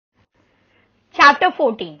Chapter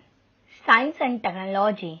 14 Science and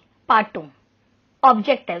Technology Part 2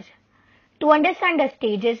 Objectives To understand the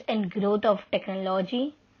stages and growth of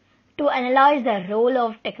technology, to analyze the role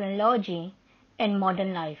of technology in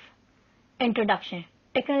modern life. Introduction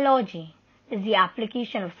Technology is the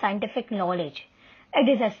application of scientific knowledge. It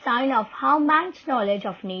is a sign of how man's knowledge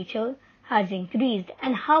of nature has increased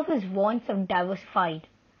and how his wants have diversified.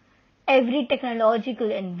 Every technological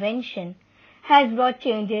invention has brought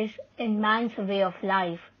changes in man's way of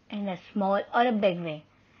life in a small or a big way.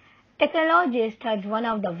 Technology is thus one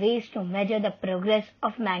of the ways to measure the progress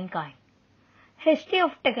of mankind. History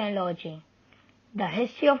of technology. The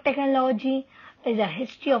history of technology is a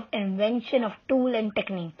history of invention of tools and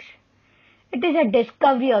techniques. It is a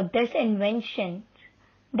discovery of these inventions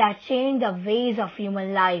that changed the ways of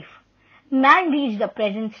human life. Man reached the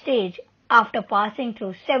present stage after passing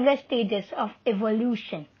through several stages of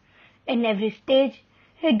evolution. In every stage,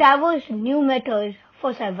 he devised new methods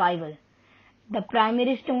for survival. The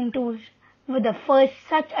primary stone tools were the first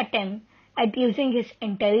such attempt at using his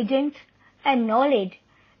intelligence and knowledge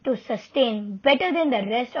to sustain better than the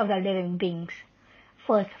rest of the living beings.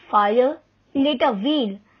 First fire, later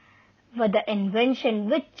wheel, were the invention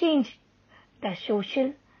which changed the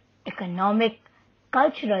social, economic,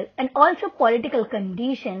 cultural and also political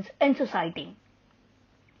conditions in society.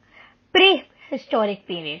 Prehistoric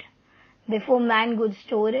period. Before man could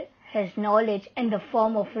store his knowledge in the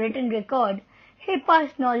form of written record, he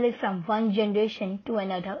passed knowledge from one generation to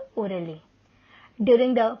another orally.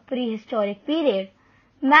 During the prehistoric period,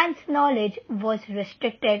 man's knowledge was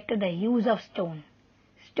restricted to the use of stone.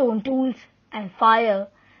 Stone tools and fire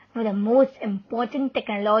were the most important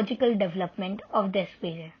technological development of this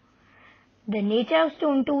period. The nature of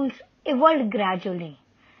stone tools evolved gradually.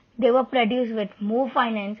 They were produced with more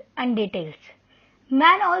finesse and details.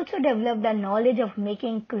 Man also developed the knowledge of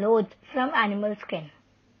making clothes from animal skin.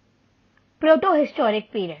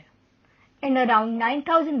 Protohistoric period. In around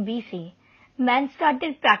 9000 BC, man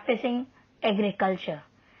started practicing agriculture.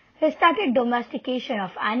 He started domestication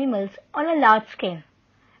of animals on a large scale.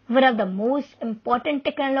 One of the most important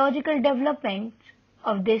technological developments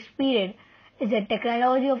of this period is the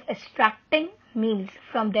technology of extracting meals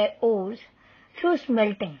from their ores through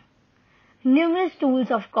smelting. Numerous tools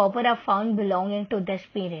of copper are found belonging to this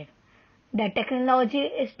period. The technology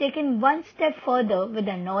is taken one step further with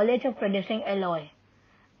the knowledge of producing alloy.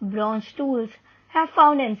 Bronze tools are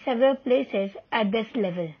found in several places at this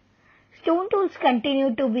level. Stone tools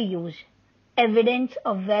continue to be used. Evidence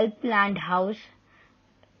of well-planned house,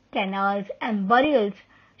 canals and burials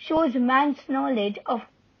shows man's knowledge of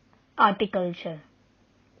horticulture.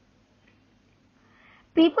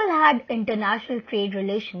 People had international trade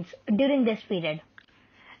relations during this period.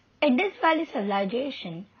 Indus Valley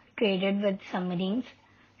Civilization traded with submarines.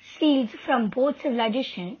 Seals from both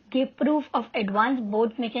civilizations gave proof of advanced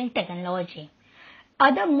boat-making technology.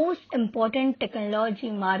 Other most important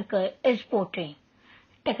technology marker is pottery.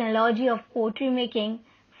 Technology of pottery making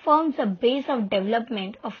forms the base of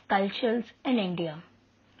development of cultures in India.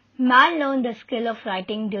 Man learned the skill of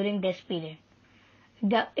writing during this period.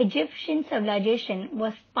 The Egyptian civilization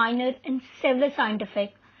was pioneer in several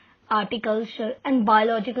scientific, horticultural and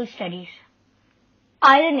biological studies.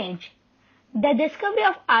 Iron Age. The discovery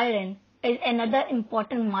of iron is another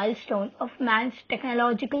important milestone of man's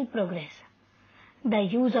technological progress. The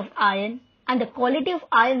use of iron and the quality of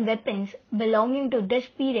iron weapons belonging to this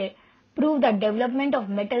period prove the development of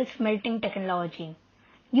metal smelting technology.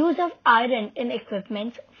 Use of iron in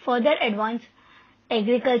equipments further advanced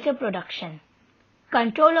agriculture production.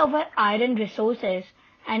 Control over iron resources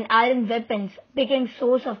and iron weapons became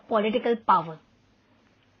source of political power.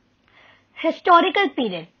 Historical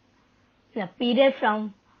period. The period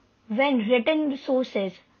from when written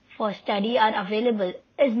sources for study are available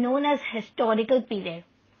is known as historical period.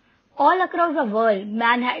 All across the world,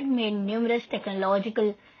 man had made numerous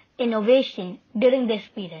technological innovations during this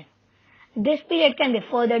period. This period can be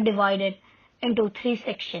further divided into three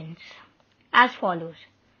sections as follows.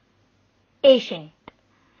 Ancient.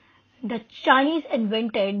 The Chinese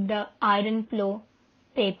invented the iron plow,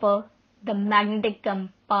 paper, the magnetic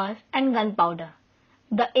compass and gunpowder.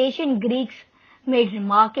 The ancient Greeks made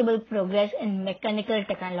remarkable progress in mechanical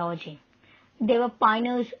technology. They were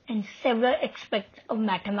pioneers in several aspects of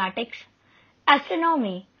mathematics,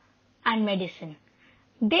 astronomy and medicine.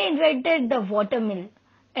 They invented the watermill.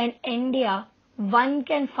 In India, one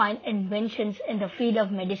can find inventions in the field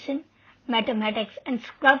of medicine, mathematics and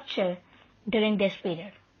sculpture during this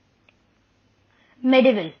period.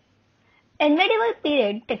 Medieval. In medieval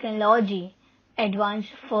period, technology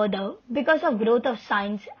advanced further because of growth of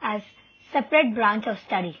science as separate branch of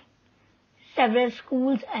study. Several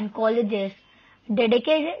schools and colleges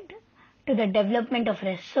dedicated to the development of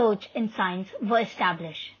research in science were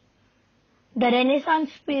established. The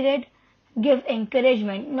Renaissance period gave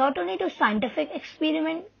encouragement not only to scientific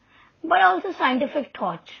experiment but also scientific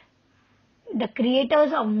thought. The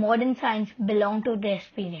creators of modern science belong to this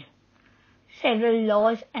period. Several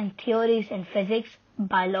laws and theories in physics,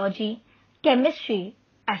 biology, chemistry,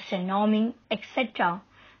 astronomy, etc.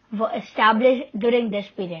 were established during this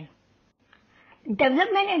period.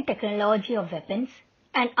 Development in technology of weapons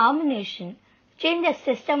and ammunition changed the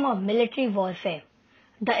system of military warfare.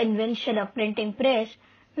 The invention of printing press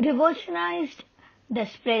revolutionized the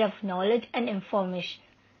spread of knowledge and information.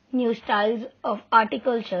 New styles of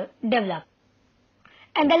horticulture developed.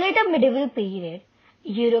 In the later medieval period,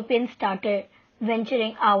 Europeans started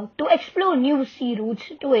venturing out to explore new sea routes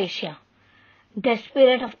to Asia. The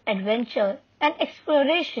spirit of adventure and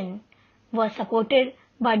exploration was supported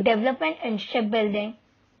by development in shipbuilding,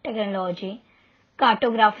 technology,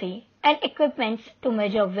 cartography, and equipments to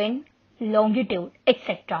measure wind, longitude,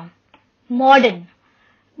 etc. Modern.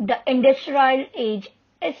 The industrial age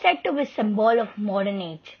is said to be a symbol of modern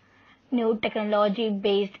age. New technology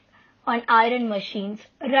based on iron machines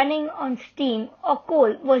running on steam or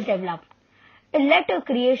coal was developed. It led to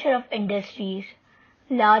creation of industries,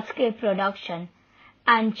 large-scale production,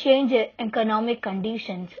 and change in economic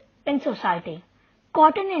conditions in society.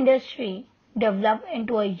 Cotton industry developed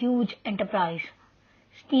into a huge enterprise.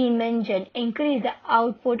 Steam engine increased the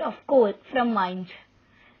output of coal from mines.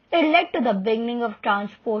 It led to the beginning of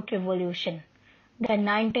transport revolution. The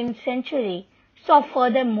 19th century saw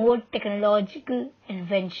further more technological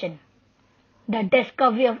invention. The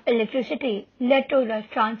discovery of electricity led to the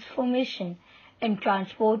transformation in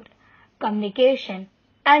transport, communication,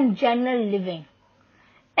 and general living.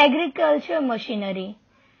 Agriculture machinery,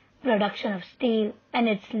 production of steel, and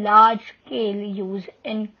its large-scale use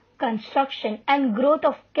in construction and growth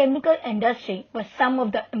of chemical industry were some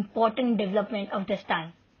of the important development of this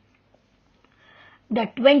time. The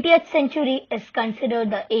 20th century is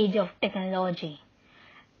considered the age of technology.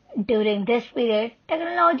 During this period,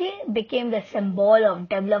 technology became the symbol of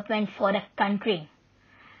development for a country.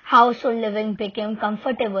 Household living became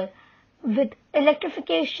comfortable with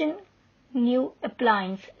electrification, new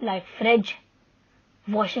appliances like fridge,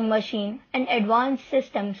 washing machine, and advanced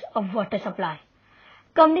systems of water supply.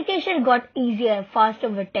 Communication got easier and faster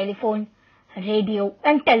with telephone, radio,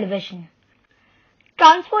 and television.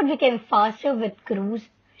 Transport became faster with cruise,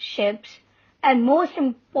 ships, and most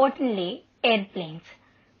importantly, airplanes.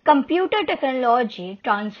 Computer technology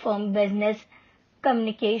transformed business,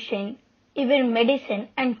 communication, even medicine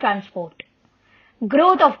and transport.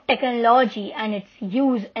 Growth of technology and its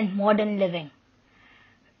use in modern living.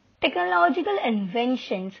 Technological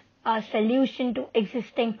inventions are solutions to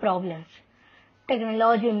existing problems.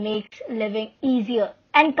 Technology makes living easier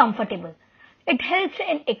and comfortable. It helps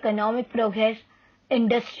in economic progress,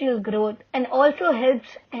 industrial growth, and also helps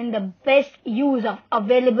in the best use of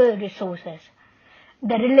available resources.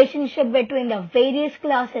 The relationship between the various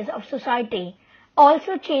classes of society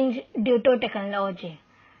also changed due to technology.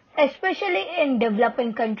 Especially in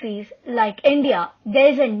developing countries like India,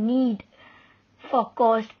 there is a need for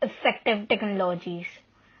cost-effective technologies,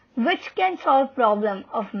 which can solve problem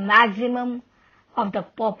of maximum of the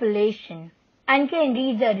population and can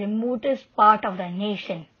reach the remotest part of the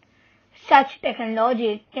nation. Such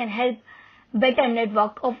technology can help better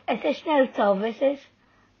network of essential services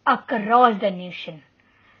across the nation.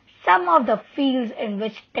 Some of the fields in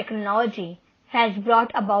which technology has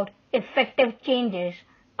brought about effective changes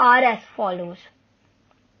are as follows.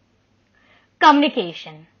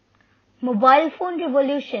 Communication. Mobile phone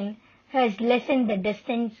revolution has lessened the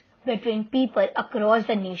distance between people across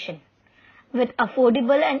the nation. With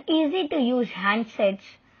affordable and easy to use handsets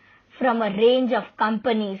from a range of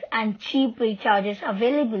companies and cheap recharges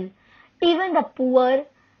available, even the poor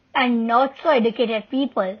and not so educated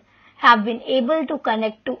people have been able to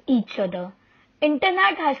connect to each other.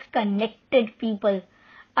 Internet has connected people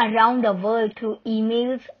around the world through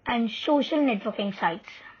emails and social networking sites.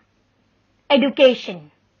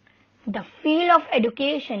 Education. The field of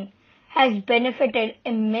education has benefited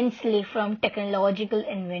immensely from technological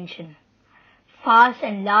invention. Fast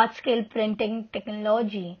and large-scale printing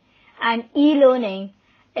technology and e-learning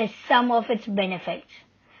is some of its benefits.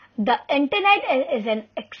 The internet is an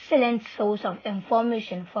excellent source of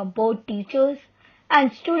information for both teachers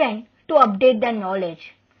and students to update their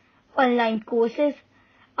knowledge. Online courses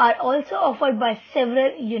are also offered by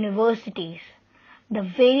several universities. The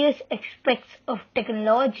various aspects of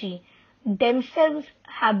technology themselves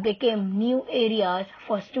have become new areas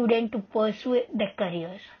for students to pursue their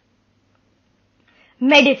careers.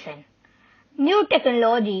 Medicine. New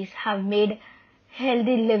technologies have made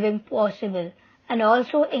healthy living possible and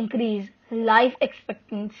also increased life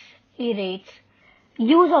expectancy rates.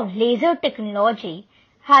 Use of laser technology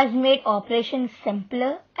has made operations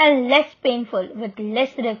simpler and less painful with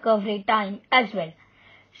less recovery time as well.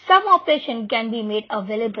 Some operations can be made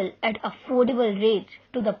available at affordable rates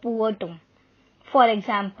to the poor too. For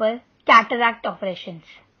example, cataract operations.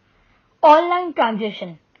 Online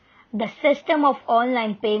transition. The system of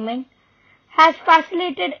online payment has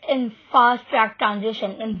facilitated in fast-track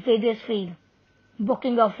transition in various fields.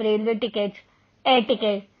 Booking of railway tickets, air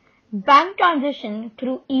tickets, bank transition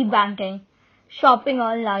through e-banking, shopping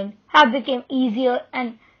online have become easier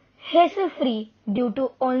and hassle-free due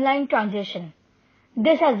to online transition.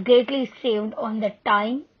 This has greatly saved on the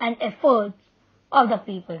time and efforts of the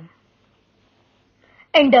people.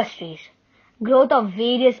 Industries. Growth of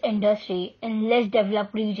various industries in less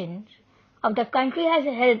developed regions of the country has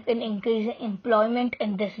helped in increasing employment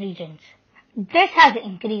in these regions. This has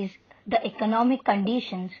increased the economic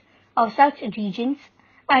conditions of such regions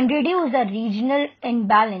and reduced the regional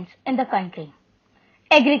imbalance in the country.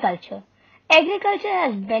 Agriculture. Agriculture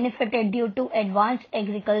has benefited due to advanced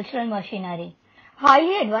agricultural machinery,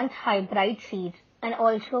 highly advanced hybrid seeds, and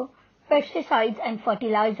also pesticides and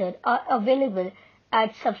fertilizers are available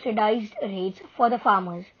at subsidized rates for the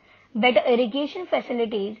farmers. Better irrigation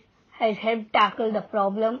facilities has helped tackle the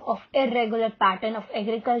problem of irregular pattern of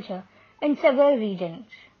agriculture in several regions.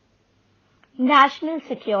 National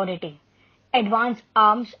security. Advanced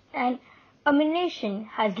arms and ammunition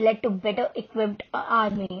has led to better equipped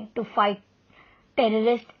army to fight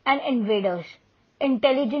terrorists and invaders.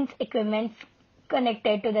 Intelligence equipment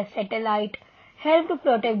connected to the satellite help to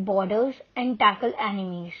protect borders and tackle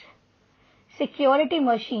enemies. Security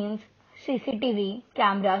machines, CCTV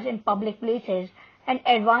cameras in public places, and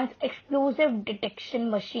advanced explosive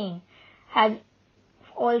detection machine has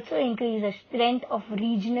also increased the strength of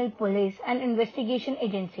regional police and investigation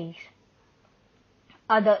agencies.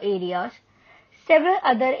 Other areas. Several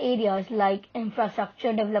other areas like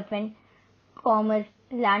infrastructure development, commerce,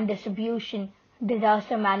 land distribution,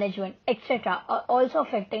 disaster management, etc. are also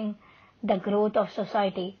affecting the growth of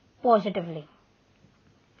society positively.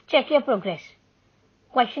 Check your progress.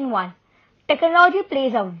 Question 1. Technology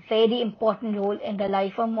plays a very important role in the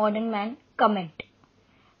life of modern man. Comment.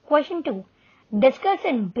 Question 2. Discuss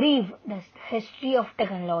in brief the history of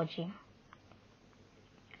technology.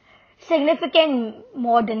 Significant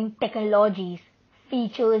modern technologies,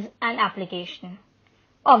 features and application.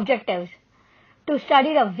 Objectives. To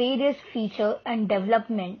study the various features and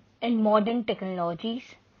development in modern technologies,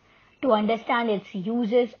 to understand its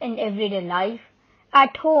uses in everyday life,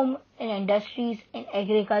 at home, in industries, in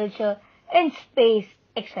agriculture, in space,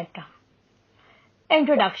 etc.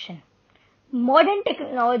 Introduction. Modern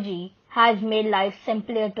technology has made life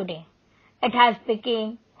simpler today. It has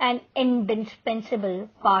become an indispensable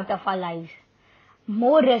part of our lives.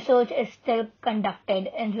 More research is still conducted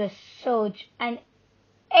in research and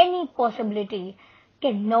any possibility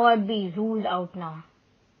cannot be ruled out now.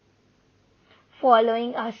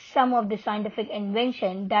 Following are some of the scientific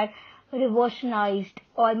inventions that revolutionized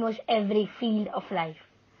almost every field of life.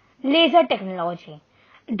 Laser technology.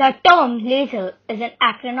 The term laser is an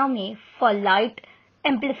acronym for light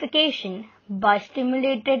amplification by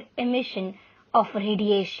stimulated emission of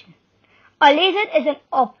radiation. A laser is an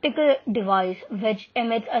optical device which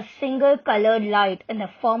emits a single colored light in the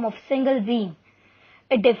form of single beam.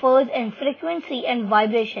 It differs in frequency and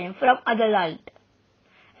vibration from other light.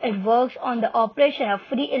 It works on the operation of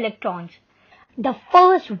free electrons. The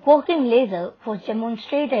first working laser was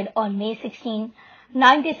demonstrated on May 16,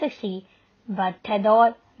 1960 by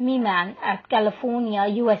Theodore Meiman at California,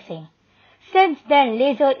 USA. Since then,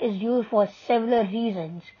 laser is used for several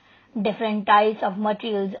reasons. Different types of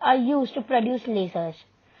materials are used to produce lasers.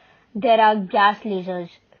 There are gas lasers,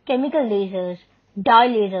 chemical lasers, dye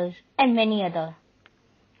lasers, and many others.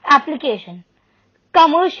 Application.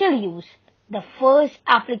 Commercial use. The first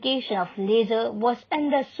application of laser was in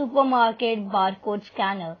the supermarket barcode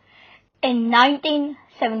scanner in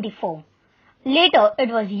 1974. Later, it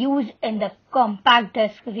was used in the compact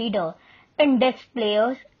disc reader, in disc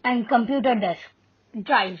players, and computer disk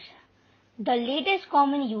drives. The latest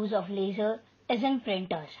common use of laser is in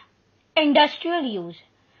printers. Industrial use.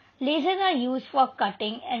 Lasers are used for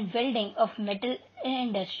cutting and welding of metal in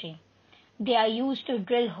industry. They are used to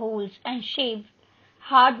drill holes and shape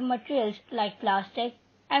hard materials like plastic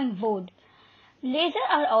and wood. Lasers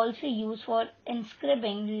are also used for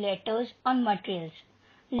inscribing letters on materials.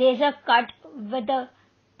 Laser cut with a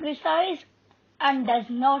precise and does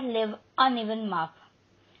not leave uneven mark.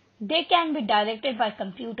 They can be directed by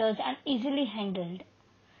computers and easily handled.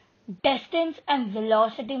 Distance and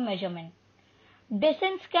velocity measurement.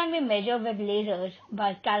 Distance can be measured with lasers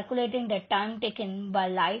by calculating the time taken by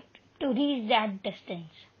light to reach that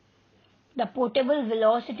distance. The portable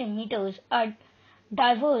velocity meters are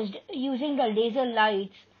diverged using the laser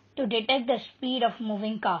lights to detect the speed of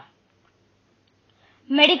moving car.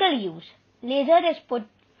 Medical use. Laser is put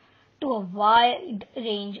to a wide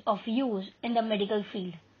range of use in the medical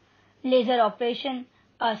field. Laser operation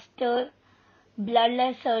are still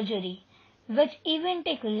bloodless surgery, which even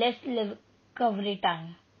take less recovery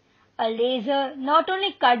time. A laser not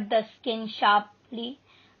only cuts the skin sharply,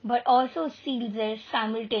 but also seals it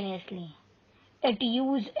simultaneously. Its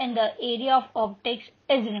use in the area of optics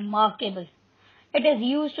is remarkable. It is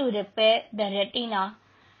used to repair the retina,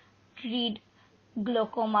 treat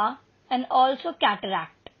glaucoma, and also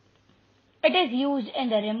cataract. It is used in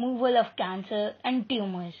the removal of cancer and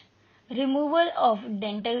tumors, removal of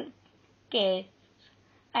dental caries,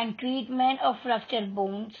 and treatment of fractured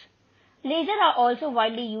bones. Lasers are also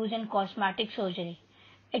widely used in cosmetic surgery.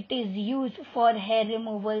 It is used for hair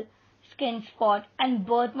removal, skin spot and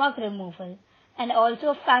birthmark removal, and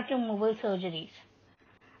also fat removal surgeries.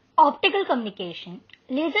 Optical communication.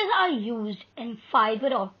 Lasers are used in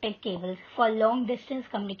fiber optic cables for long distance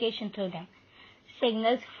communication through them.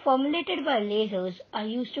 Signals formulated by lasers are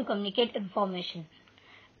used to communicate information.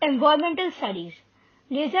 Environmental studies.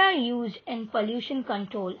 Lasers are used in pollution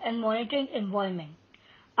control and monitoring environment.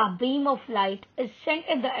 A beam of light is sent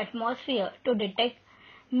in the atmosphere to detect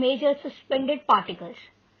major suspended particles.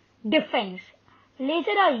 Defense.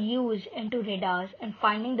 Lasers are used into radars and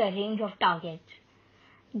finding the range of targets.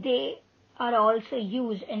 They are also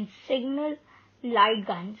used in signal light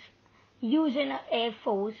guns, used in Air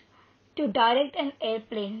Force to direct an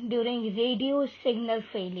airplane during radio signal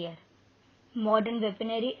failure. Modern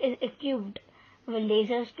weaponry is equipped with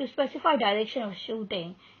lasers to specify direction of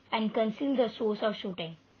shooting and conceal the source of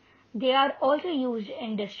shooting. They are also used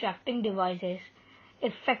in distracting devices,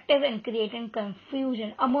 effective in creating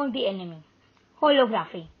confusion among the enemy.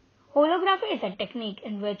 Holography. Holography is a technique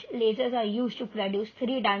in which lasers are used to produce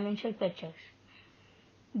three-dimensional pictures.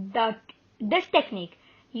 This technique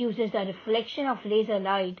uses the reflection of laser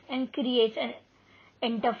light and creates an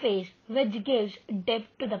interface which gives depth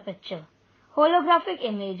to the picture. Holographic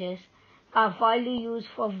images are widely used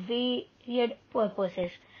for varied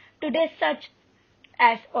purposes today, such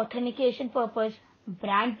as authentication purpose,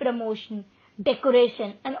 brand promotion,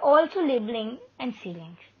 decoration, and also labeling and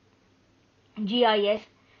sealing. GIS,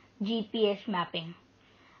 GPS mapping.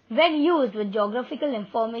 When used with geographical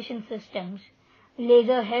information systems,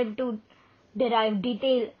 lasers help to derive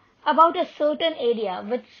detail about a certain area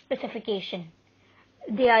with specification.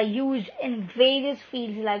 They are used in various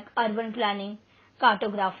fields like urban planning,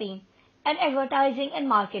 cartography, and advertising and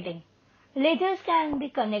marketing. Lasers can be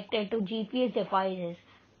connected to GPS devices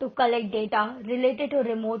to collect data related to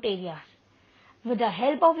remote areas. With the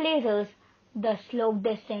help of lasers, the slope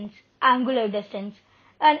distance, angular distance,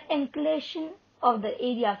 and inclination of the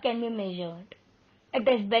area can be measured. It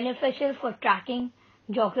is beneficial for tracking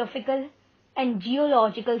geographical and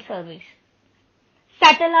geological surveys.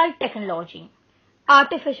 Satellite technology.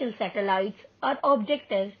 Artificial satellites are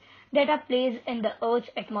objectives that are placed in the Earth's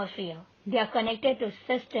atmosphere. They are connected to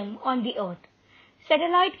systems on the Earth.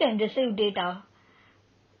 Satellite can receive data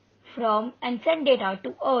from and send data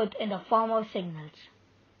to Earth in the form of signals.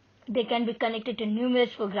 They can be connected to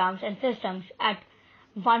numerous programs and systems at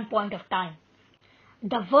one point of time.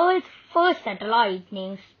 The world's first satellite,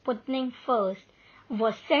 named Sputnik 1,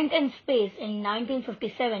 was sent in space in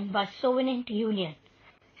 1957 by Soviet Union.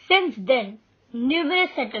 Since then,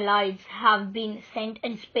 numerous satellites have been sent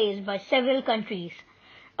in space by several countries.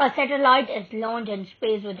 A satellite is launched in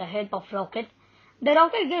space with the help of rocket. The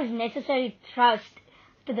rocket gives necessary thrust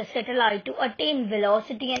to the satellite to attain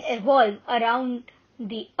velocity and evolve around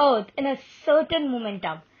the Earth in a certain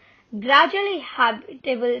momentum. Gradually,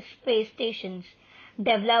 habitable space stations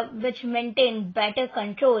develop which maintain better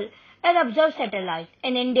control and observe satellites.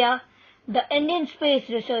 In India, the Indian Space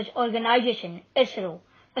Research Organization, ISRO,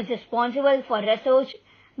 is responsible for research,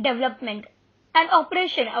 development, and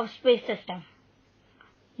operation of space systems.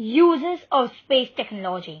 Uses of space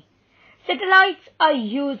technology. Satellites are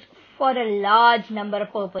used for a large number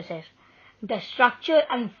of purposes. The structure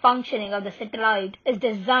and functioning of the satellite is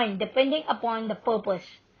designed depending upon the purpose.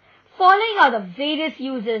 Following are the various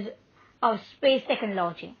uses of space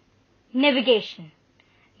technology. Navigation.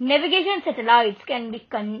 Navigation satellites can be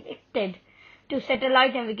connected to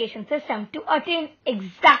satellite navigation system to attain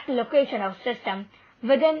exact location of system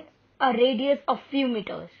within a radius of few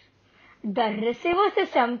meters. The receiver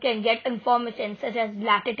system can get information such as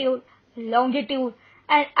latitude, longitude,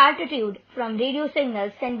 and altitude from radio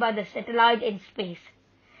signals sent by the satellite in space.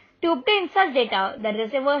 To obtain such data, the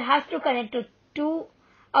receiver has to connect to two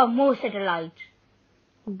or more satellites.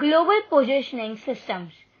 Global Positioning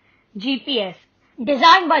Systems (GPS),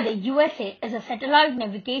 designed by the USA, is a satellite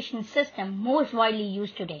navigation system most widely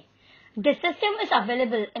used today. The system is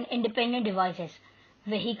available in independent devices,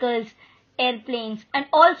 vehicles, airplanes, and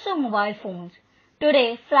also mobile phones.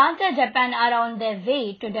 Today, France and Japan are on their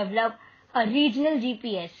way to develop a regional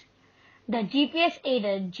GPS. The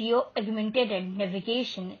GPS-aided geo-augmented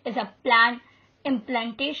navigation is a planned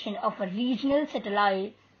implementation of a regional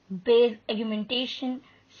satellite-based augmentation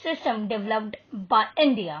system developed by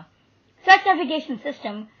India. Such navigation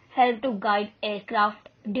systems help to guide aircraft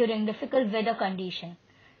during difficult weather conditions,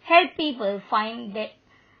 help people find their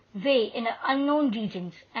way in unknown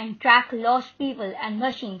regions, and track lost people and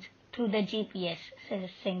machines through the GPS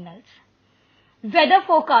signals. Weather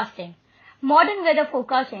forecasting. Modern weather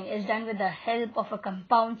forecasting is done with the help of a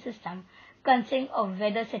compound system consisting of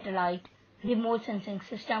weather satellite, remote sensing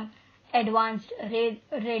system, advanced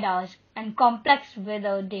radars, and complex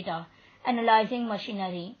weather data analyzing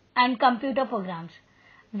machinery and computer programs.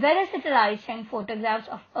 Weather satellites send photographs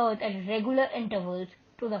of Earth at regular intervals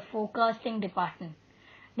to the forecasting department.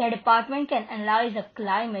 The department can analyze the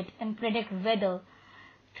climate and predict weather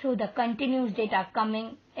through the continuous data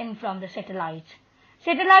coming in from the satellites.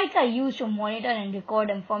 Satellites are used to monitor and record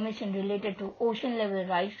information related to ocean level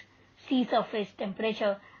rise, sea surface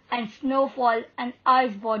temperature, and snowfall and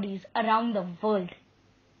ice bodies around the world.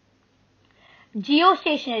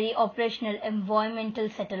 Geostationary Operational Environmental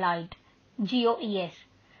Satellite (GEOS).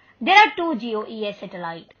 There are two GEOS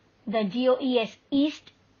satellites, the GEOS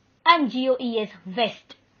East and GEOS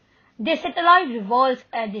West. The satellite revolves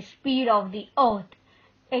at the speed of the Earth.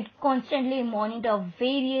 It constantly monitors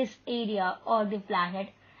various areas of the planet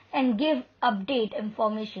and gives update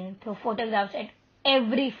information through photographs at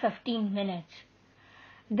every 15 minutes.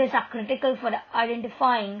 These are critical for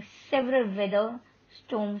identifying several weather,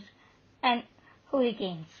 storms, and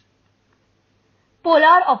hurricanes.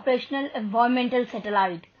 Polar Operational Environmental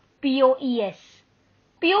Satellite (POES).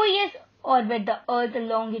 POES orbit the Earth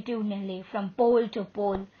longitudinally from pole to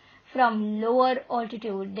pole from lower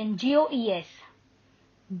altitude than GEOS.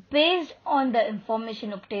 Based on the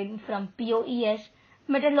information obtained from POES,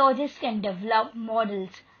 meteorologists can develop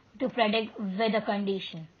models to predict weather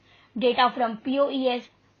conditions. Data from POES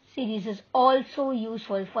series is also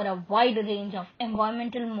useful for a wide range of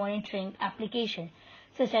environmental monitoring applications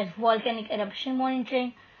such as volcanic eruption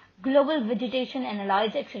monitoring, global vegetation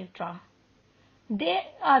analysis, etc. They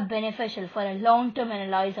are beneficial for a long-term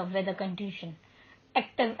analysis of weather conditions.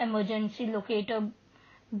 Active emergency locator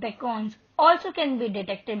beacons also can be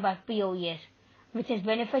detected by POES, which is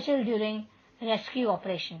beneficial during rescue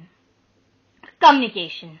operation.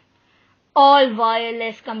 Communication. All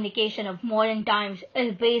wireless communication of modern times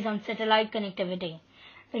is based on satellite connectivity.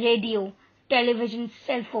 Radio, television,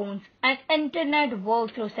 cell phones, and internet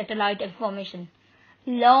work through satellite information.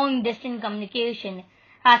 Long-distance communication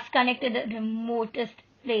has connected the remotest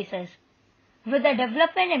places. With the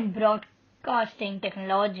development in broadcasting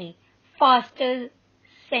technology, faster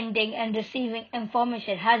sending and receiving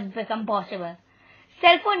information has become possible.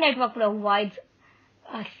 Cell phone network provides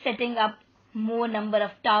setting up more number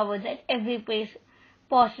of towers at every place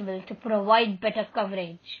possible to provide better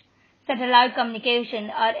coverage. Satellite communication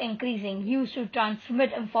are increasing, used to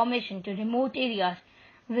transmit information to remote areas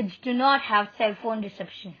which do not have cell phone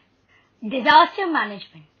reception. Disaster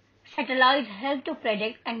management. Satellites help to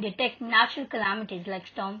predict and detect natural calamities like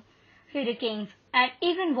storms, hurricanes, and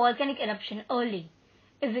even volcanic eruption early.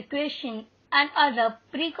 Evacuation and other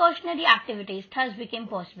precautionary activities thus became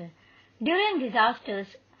possible. During disasters,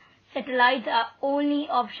 satellites are only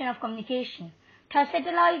option of communication. Thus,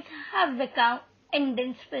 satellites have become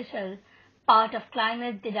indispensable part of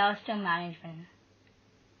climate disaster management.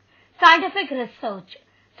 Scientific research.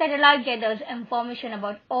 Satellite gathers information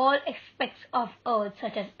about all aspects of Earth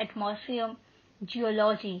such as atmosphere,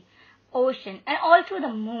 geology, ocean, and also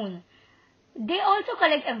the moon. They also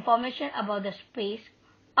collect information about the space,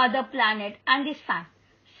 other planets, and the sun.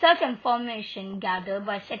 Such information gathered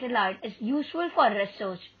by satellite is useful for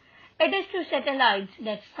research. It is through satellites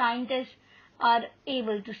that scientists are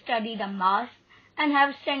able to study the Mars and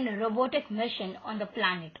have sent a robotic mission on the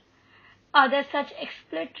planet. Other such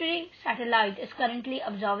exploratory satellite is currently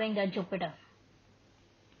observing the Jupiter.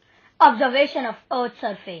 Observation of Earth's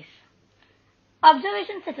surface.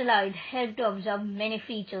 Observation satellites help to observe many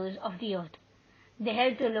features of the Earth. They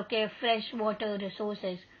help to locate fresh water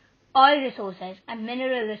resources, oil resources and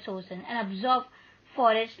mineral resources and absorb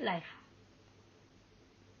forest life.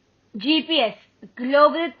 GPS,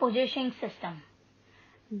 Global Positioning System.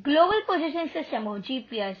 Global Positioning System or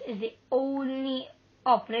GPS is the only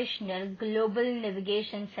operational global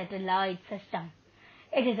navigation satellite system.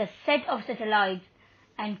 It is a set of satellites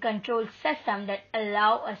and control system that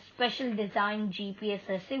allow a special designed GPS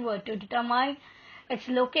receiver to determine its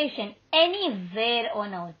location anywhere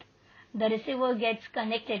on Earth. The receiver gets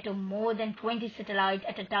connected to more than 20 satellites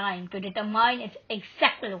at a time to determine its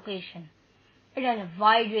exact location. It has a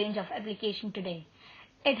wide range of application today.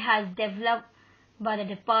 It has developed by the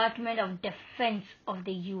Department of Defense of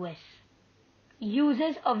the US.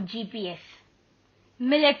 Uses of GPS.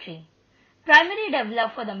 Military. Primarily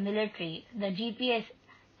developed for the military, the GPS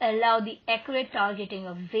allow the accurate targeting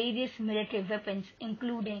of various military weapons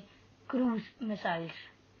including cruise missiles.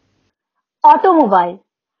 Automobile.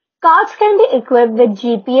 Cars can be equipped with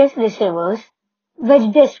GPS receivers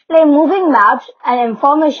which display moving maps and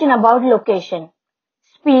information about location,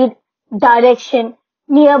 speed, direction,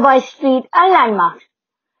 nearby street and landmarks.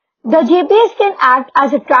 The GPS can act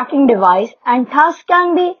as a tracking device and thus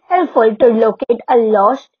can be helpful to locate a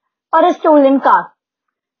lost or a stolen car.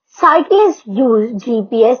 Cyclists use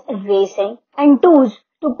GPS racing and tools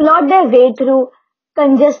to plot their way through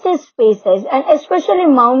congested spaces and especially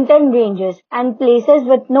mountain ranges and places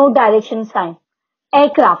with no direction sign.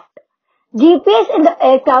 Aircraft. GPS in the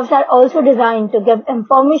aircrafts are also designed to give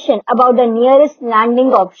information about the nearest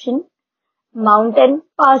landing option, mountain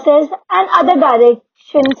passes and other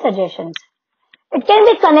direction suggestions. It can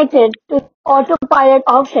be connected to autopilot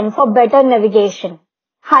option for better navigation.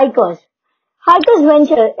 Hikers. Hikers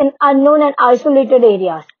venture in unknown and isolated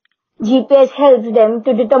areas. GPS helps them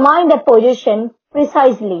to determine their position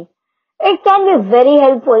precisely. It can be very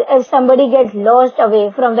helpful if somebody gets lost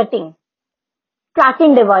away from the team.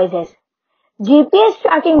 Tracking devices. GPS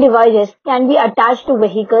tracking devices can be attached to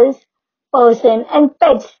vehicles, persons, and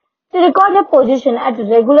pets to record their position at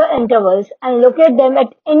regular intervals and locate them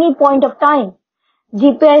at any point of time.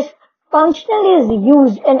 GPS functionally is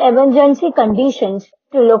used in emergency conditions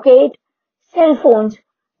to locate cell phones.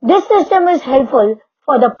 This system is helpful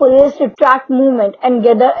for the police to track movement and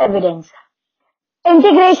gather evidence.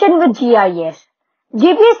 Integration with GIS.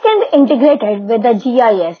 GPS can be integrated with the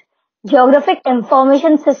GIS, Geographic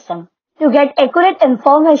Information System, to get accurate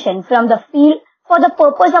information from the field for the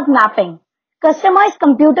purpose of mapping. Customized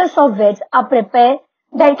computer softwares are prepared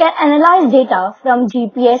that can analyze data from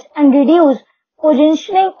GPS and reduce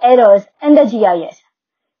positioning errors in the GIS.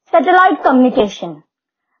 Satellite communication.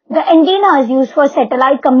 The antennas used for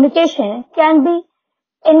satellite communication can be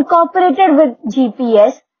incorporated with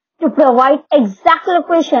GPS to provide exact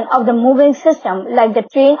location of the moving system like the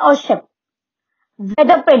train or ship.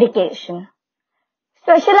 Weather prediction.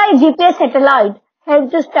 Specialized GPS satellite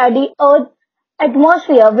help to study Earth's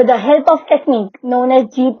atmosphere with the help of technique known as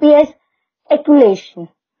GPS equation.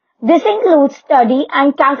 This includes study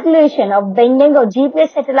and calculation of bending of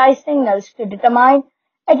GPS satellite signals to determine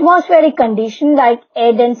atmospheric conditions like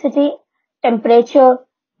air density, temperature,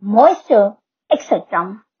 moisture,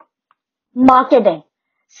 etc. Marketing.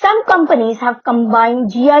 Some companies have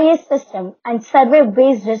combined GIS system and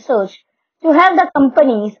survey-based research to help the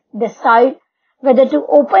companies decide whether to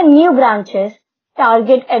open new branches,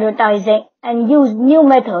 target advertising, and use new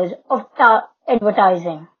methods of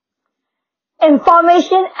advertising.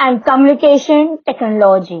 Information and communication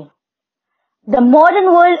technology. The modern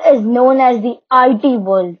world is known as the IT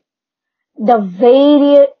world. The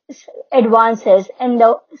various advances in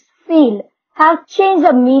the field have changed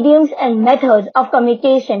the mediums and methods of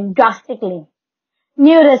communication drastically.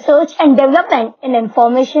 New research and development in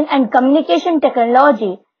information and communication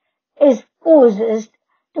technology is poised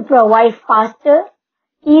to provide faster,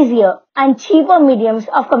 easier, and cheaper mediums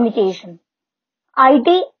of communication.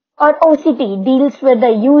 IT or OCT deals with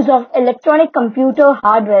the use of electronic computer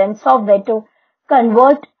hardware and software to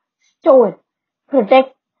convert, store,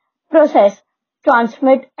 protect, process,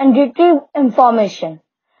 transmit, and retrieve information.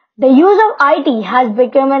 The use of IT has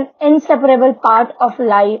become an inseparable part of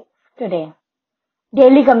life today.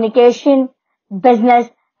 Daily communication, business,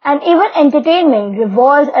 and even entertainment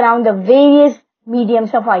revolves around the various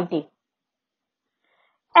mediums of IT.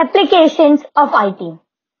 Applications of IT.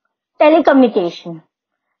 Telecommunication.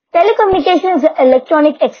 Telecommunication is the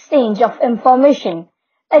electronic exchange of information.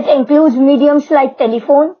 It includes mediums like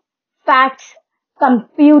telephone, fax,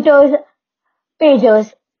 computers,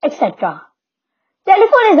 pagers, etc.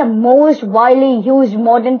 Telephone is the most widely used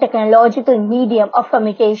modern technological medium of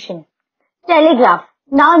communication. Telegraph,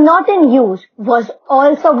 now not in use, was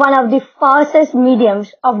also one of the fastest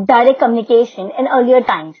mediums of direct communication in earlier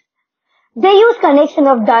times. They use connection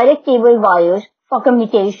of direct cable wires for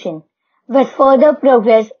communication. With further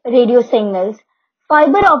progress, radio signals,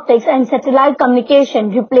 fiber optics and satellite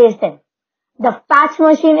communication replace them. The fax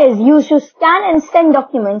machine is used to scan and send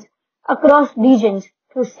documents across regions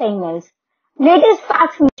through signals. Latest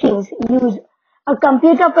fax machines use a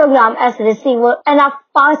computer program as receiver and are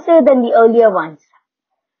faster than the earlier ones.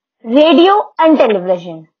 Radio and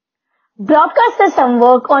television. Broadcast systems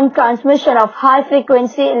work on transmission of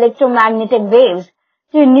high-frequency electromagnetic waves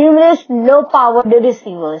to numerous low-powered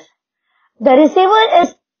receivers. The receiver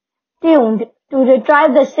is tuned to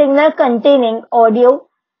retrieve the signal containing audio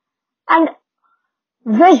and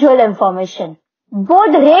visual information.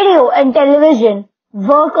 Both radio and television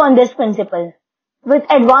work on this principle. With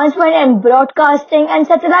advancement in broadcasting and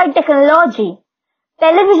satellite technology,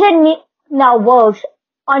 television now works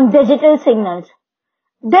on digital signals.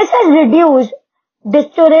 This has reduced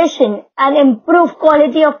distortion and improved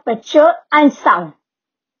quality of picture and sound.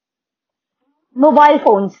 Mobile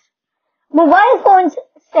phones. Mobile phones,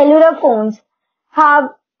 cellular phones,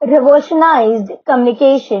 have revolutionized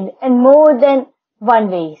communication in more than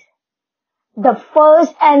one way. The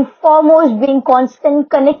first and foremost being constant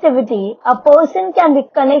connectivity. A person can be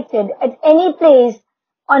connected at any place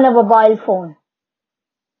on a mobile phone.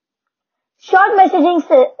 Short messaging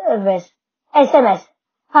service, SMS,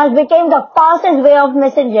 has become the fastest way of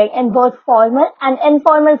messaging in both formal and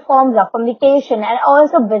informal forms of communication and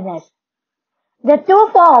also business. The two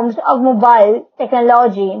forms of mobile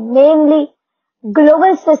technology, namely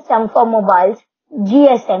Global System for Mobiles,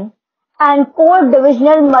 GSM, and Code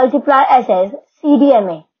Divisional Multiplier Access,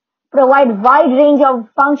 CDMA, provide wide range of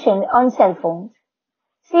functions on cell phones.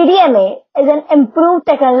 CDMA is an improved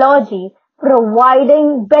technology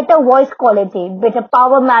providing better voice quality, better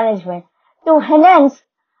power management to enhance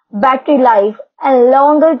battery life and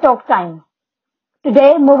longer talk time.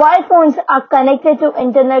 Today, mobile phones are connected to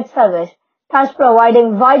internet service, thus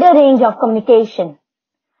providing wider range of communication.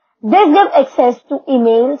 This gives access to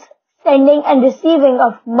emails, sending and receiving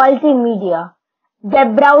of multimedia,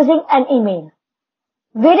 web browsing and email.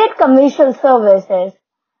 Varied commercial services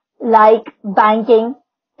like banking,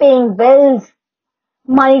 paying bills,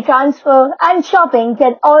 money transfer and shopping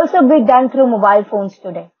can also be done through mobile phones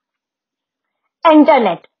today.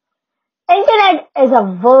 Internet. Internet is a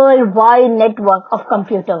worldwide network of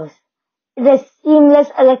computers. It is a seamless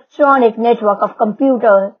electronic network of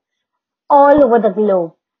computers all over the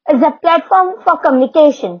globe. It is a platform for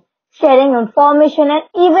communication, sharing information and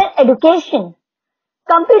even education.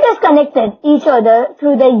 Computers connected each other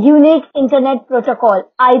through the unique Internet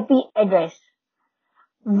Protocol IP address.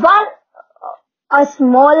 One, a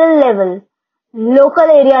smaller level local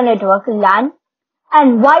area network LAN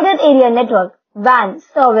and wider area network WAN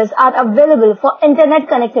service are available for Internet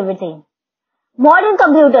connectivity. Modern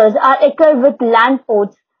computers are equipped with LAN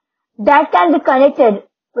ports that can be connected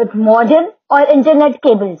with modem or Internet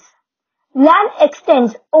cables. LAN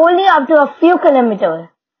extends only up to a few kilometers,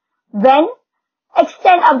 WAN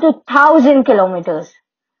extend up to 1,000 kilometers.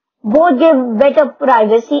 Both give better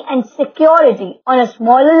privacy and security on a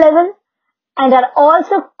smaller level and are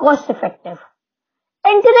also cost effective.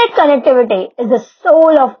 Internet connectivity is the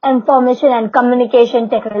soul of information and communication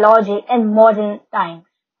technology in modern times.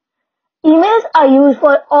 Emails are used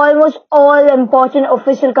for almost all important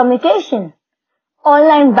official communication.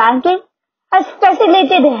 Online banking has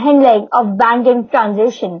facilitated handling of banking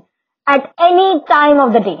transactions at any time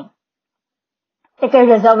of the day. Ticket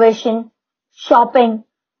reservation, shopping,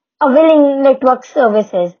 availing network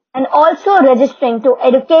services, and also registering to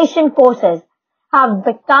education courses have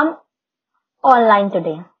become online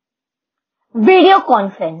today. Video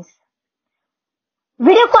conference.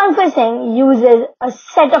 Video conferencing uses a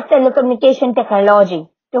set of telecommunication technology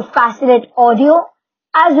to facilitate audio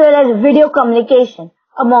as well as video communication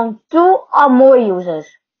among two or more users.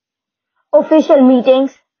 Official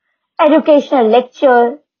meetings, educational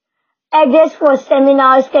lectures, address for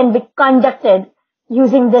seminars can be conducted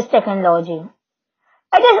using this technology.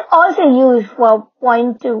 It is also used for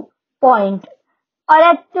point-to-point or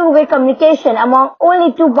a two-way communication among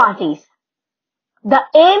only two parties. The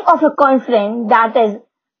aim of a conference, that is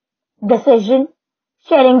decision,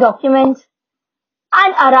 sharing documents,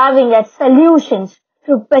 and arriving at solutions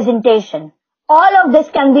through presentation. All of this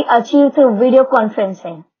can be achieved through video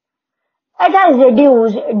conferencing. It has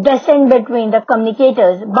reduced distance between the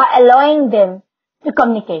communicators by allowing them to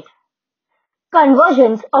communicate.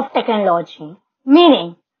 Convergence of technology,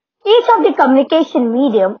 meaning each of the communication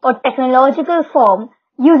medium or technological form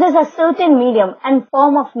uses a certain medium and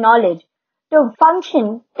form of knowledge to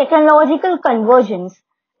function. Technological convergence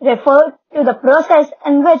refers to the process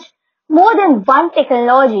in which more than one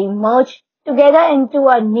technology merge together into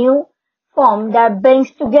a new form that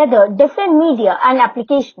brings together different media and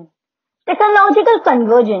applications. Technological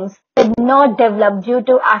convergence did not develop due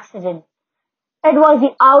to accident. It was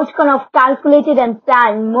the outcome of calculated and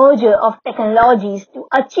planned merger of technologies to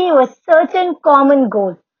achieve a certain common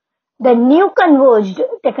goal. The new converged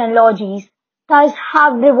technologies thus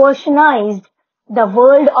have revolutionized the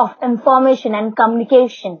world of information and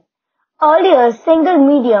communication. Earlier, single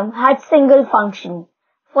medium had single function.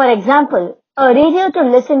 For example, a radio to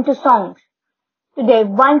listen to songs. Today,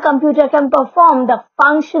 one computer can perform the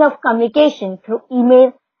function of communication through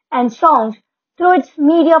email and songs through its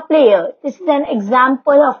media player. This is an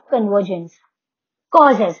example of convergence.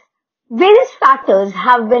 Causes. Various factors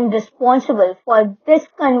have been responsible for this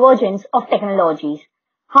convergence of technologies.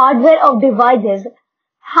 Hardware of devices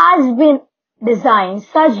has been designed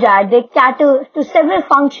such that they cater to several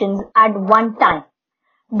functions at one time.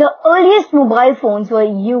 The earliest mobile phones were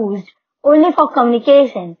used only for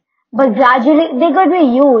communication, but gradually they could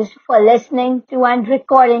be used for listening to and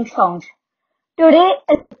recording songs. Today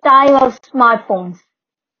is the time of smartphones.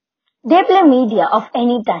 They play media of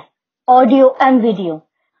any type, audio and video.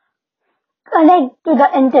 Connect to the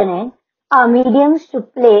internet are mediums to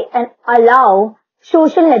play and allow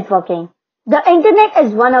social networking. The internet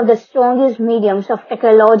is one of the strongest mediums of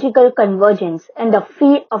technological convergence in the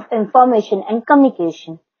field of information and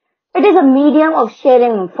communication. It is a medium of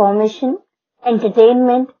sharing information,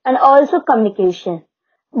 entertainment, and also communication.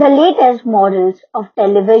 The latest models of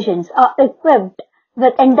televisions are equipped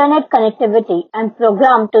with internet connectivity and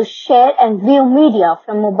programmed to share and view media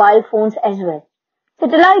from mobile phones as well.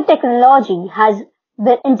 Satellite technology has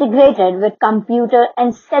been integrated with computer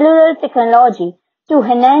and cellular technology to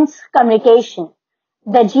enhance communication.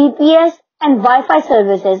 The GPS and Wi-Fi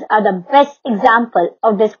services are the best example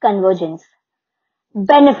of this convergence.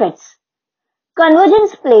 Benefits.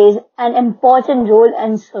 Convergence plays an important role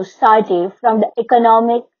in society from the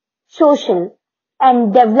economic, social,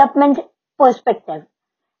 and development perspective.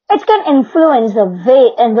 It can influence the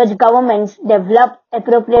way in which governments develop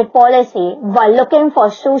appropriate policy while looking for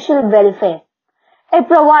social welfare. It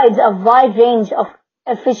provides a wide range of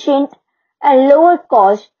efficient and lower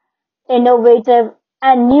cost, innovative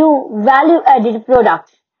and new value-added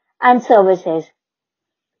products and services.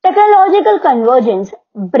 Technological convergence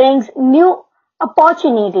brings new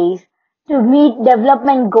opportunities to meet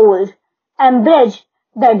development goals and bridge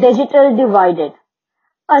the digital divide.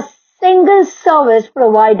 A single service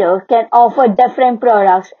provider can offer different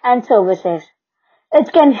products and services.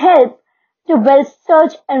 It can help to build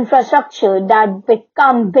such infrastructure that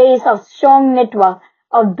become base of strong network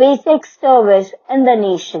of basic service in the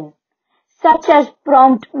nation, such as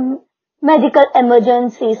prompt medical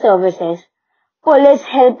emergency services, police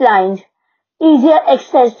helplines, easier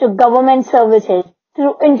access to government services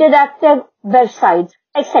through interactive websites,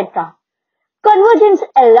 etc. Convergence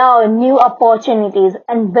allows new opportunities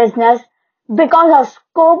in business because of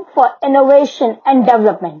scope for innovation and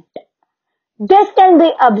development. This can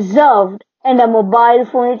be observed in the mobile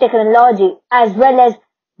phone technology as well as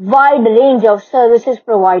wide range of services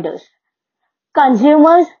providers.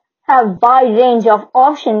 Consumers have wide range of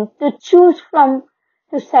options to choose from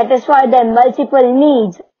to satisfy their multiple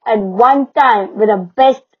needs at one time with the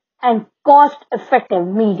best and cost-effective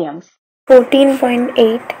mediums. 14.8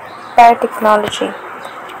 Biotechnology.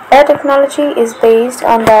 Biotechnology is based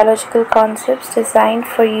on biological concepts designed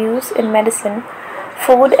for use in medicine,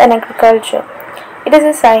 food and agriculture. It is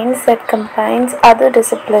a science that combines other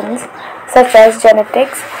disciplines such as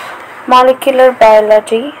genetics, molecular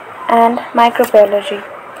biology, and microbiology.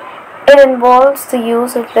 It involves the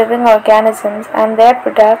use of living organisms and their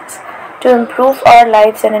products to improve our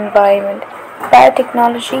lives and environment.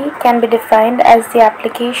 Biotechnology can be defined as the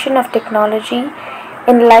application of technology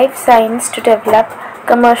in life science to develop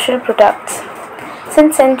commercial products.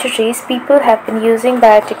 Since centuries, people have been using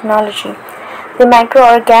biotechnology. The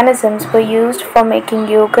microorganisms were used for making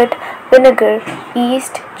yogurt, vinegar,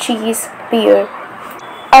 yeast, cheese, beer.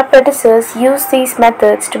 Our predecessors used these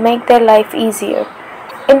methods to make their life easier.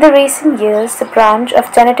 In the recent years, the branch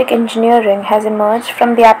of genetic engineering has emerged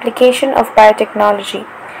from the application of biotechnology.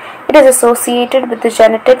 It is associated with the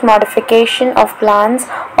genetic modification of plants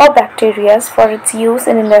or bacteria for its use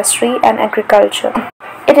in industry and agriculture.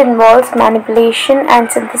 It involves manipulation and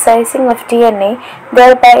synthesizing of DNA,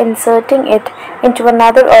 thereby inserting it into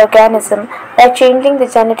another organism by changing the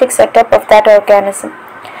genetic setup of that organism.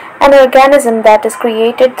 An organism that is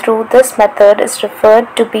created through this method is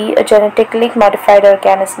referred to be a genetically modified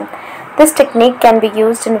organism. This technique can be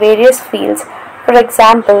used in various fields. For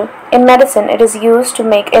example, in medicine it is used to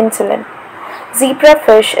make insulin.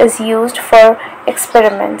 Zebrafish is used for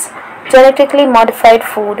experiments. genetically modified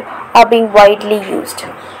food are being widely used.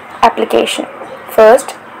 Application.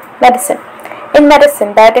 First, medicine. In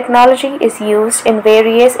medicine, biotechnology is used in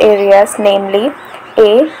various areas, namely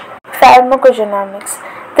A. Pharmacogenomics.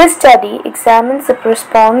 This study examines the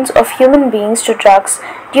response of human beings to drugs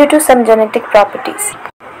due to some genetic properties.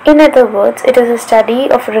 In other words, it is a study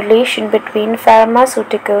of a relation between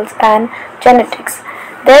pharmaceuticals and genetics.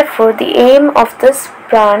 Therefore, the aim of this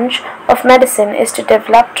branch of medicine is to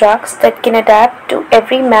develop drugs that can adapt to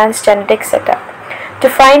every man's genetic setup, to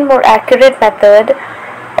find more accurate method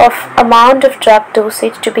of amount of drug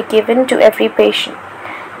dosage to be given to every patient.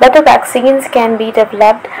 Better vaccines can be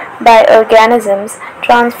developed by organisms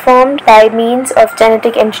transformed by means of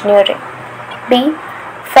genetic engineering. B.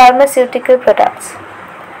 Pharmaceutical products.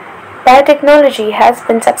 Biotechnology has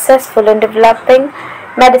been successful in developing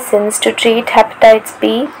medicines to treat hepatitis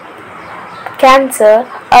B, cancer,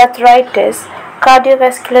 arthritis,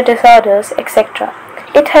 cardiovascular disorders, etc.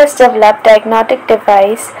 It has developed diagnostic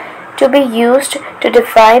device to be used to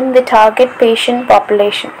define the target patient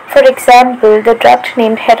population. For example, the drug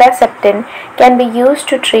named Herceptin can be used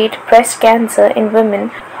to treat breast cancer in women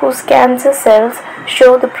whose cancer cells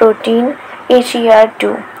show the protein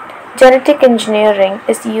HER2. Genetic engineering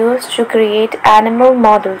is used to create animal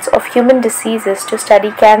models of human diseases to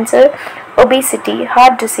study cancer, obesity,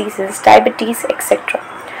 heart diseases, diabetes, etc.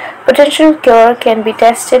 Potential cure can be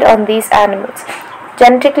tested on these animals.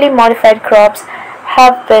 Genetically modified crops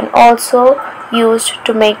have been also used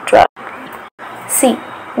to make drugs. C.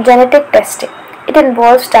 Genetic testing. It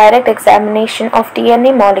involves direct examination of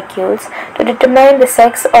DNA molecules to determine the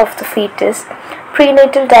sex of the fetus,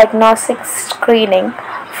 prenatal diagnostic screening,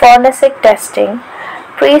 forensic testing,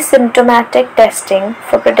 pre-symptomatic testing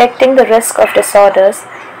for predicting the risk of disorders.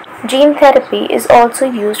 Gene therapy is also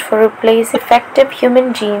used for replacing effective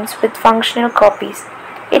human genes with functional copies.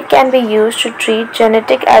 It can be used to treat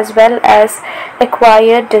genetic as well as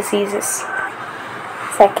acquired diseases.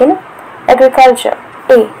 Second, agriculture.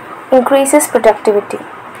 A. Increases productivity.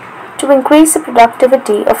 To increase the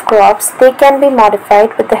productivity of crops, they can be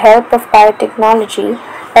modified with the help of biotechnology.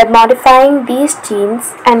 By modifying these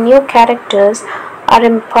genes and new characters are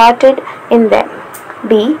imparted in them.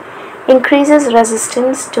 B. Increases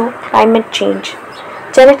resistance to climate change.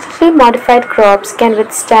 Genetically modified crops can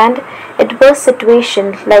withstand adverse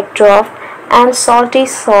situations like drought and salty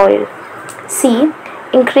soil. C.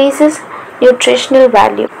 Increases nutritional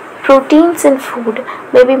value. Proteins in food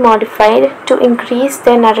may be modified to increase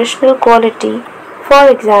their nutritional quality. For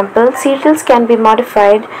example, cereals can be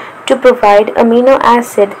modified to provide amino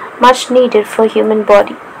acid much needed for human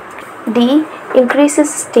body. D.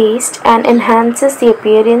 Increases taste and enhances the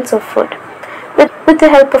appearance of food. With the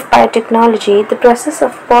help of biotechnology, the process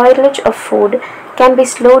of spoilage of food can be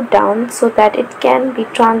slowed down so that it can be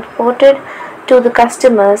transported to the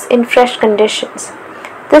customers in fresh conditions.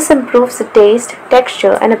 This improves the taste,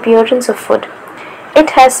 texture, and appearance of food.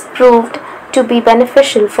 It has proved to be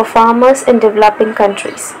beneficial for farmers in developing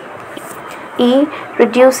countries. E.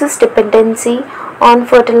 Reduces dependency on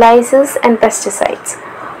fertilizers and pesticides.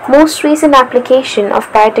 Most recent application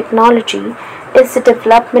of biotechnology is the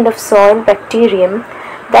development of soil bacterium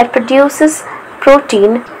that produces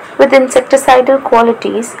protein with insecticidal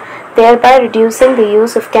qualities, thereby reducing the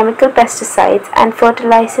use of chemical pesticides and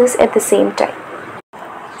fertilizers at the same time.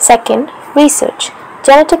 Second, research.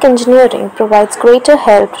 Genetic engineering provides greater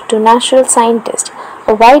help to natural scientists.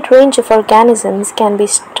 A wide range of organisms can be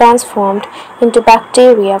transformed into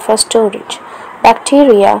bacteria for storage.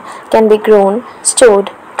 Bacteria can be grown, stored,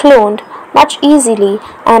 cloned much easily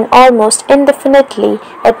and almost indefinitely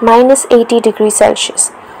at minus 80 degrees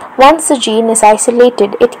Celsius. Once the gene is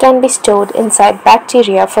isolated, it can be stored inside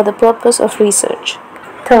bacteria for the purpose of research.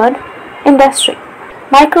 Third, industry.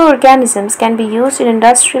 Microorganisms can be used in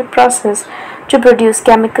industrial process to produce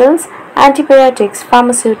chemicals, antibiotics,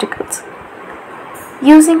 pharmaceuticals.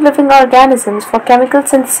 Using living organisms for chemical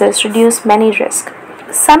synthesis reduce many risks.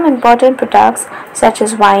 Some important products such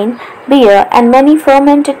as wine, beer, and many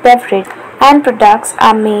fermented beverages and products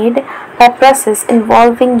are made by process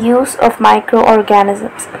involving use of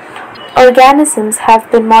microorganisms. Organisms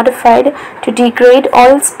have been modified to degrade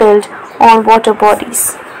oil spilled on water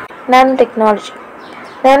bodies. Nanotechnology.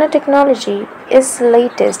 Nanotechnology is the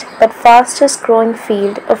latest but fastest growing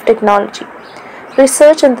field of technology.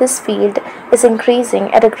 Research in this field is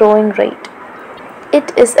increasing at a growing rate.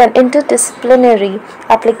 It is an interdisciplinary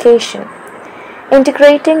application,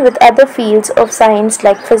 integrating with other fields of science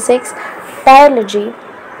like physics, biology,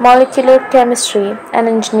 molecular chemistry, and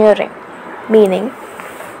engineering. Meaning,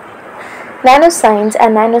 nanoscience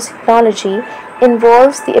and nanotechnology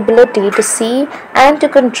involves the ability to see and to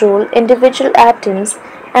control individual atoms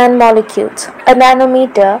and molecules. A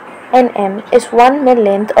nanometer, nm, is 1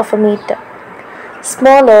 millionth of a meter,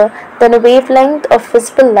 smaller than a wavelength of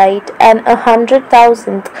visible light and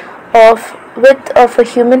 100,000th of width of a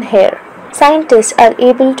human hair. Scientists are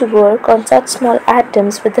able to work on such small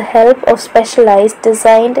atoms with the help of specialized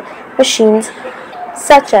designed machines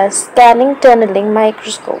such as scanning tunneling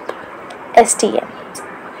microscope (STM)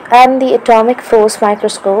 and the atomic force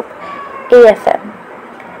microscope (AFM).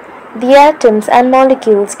 The atoms and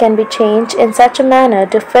molecules can be changed in such a manner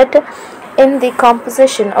to fit in the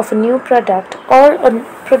composition of a new product, or a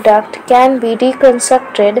product can be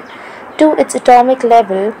reconstructed to its atomic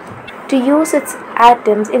level to use its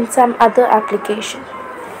atoms in some other application.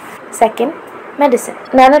 Second, medicine.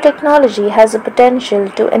 Nanotechnology has the potential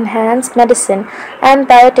to enhance medicine and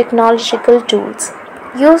biotechnological tools.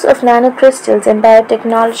 Use of nanocrystals in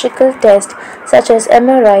biotechnological tests such as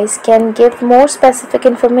MRIs can give more specific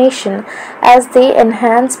information as they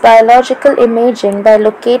enhance biological imaging by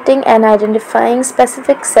locating and identifying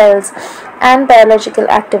specific cells and biological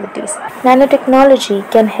activities.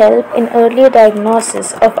 Nanotechnology can help in earlier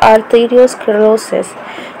diagnosis of arteriosclerosis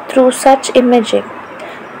through such imaging.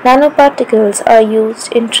 Nanoparticles are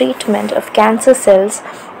used in treatment of cancer cells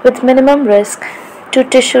with minimum risk to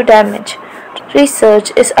tissue damage.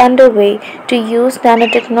 Research is underway to use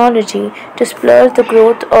nanotechnology to spur the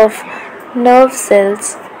growth of nerve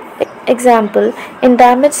cells, example, in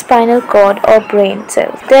damaged spinal cord or brain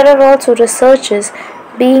cells. There are also researches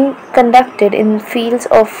being conducted in fields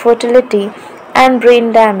of fertility and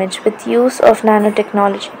brain damage with use of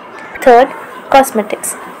nanotechnology. Third,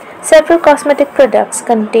 cosmetics. Several cosmetic products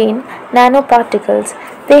contain nanoparticles.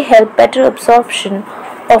 They help better absorption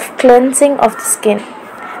of cleansing of the skin.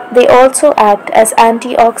 They also act as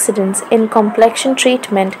antioxidants in complexion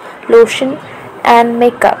treatment, lotion, and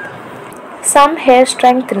makeup. Some hair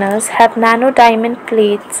strengtheners have nano diamond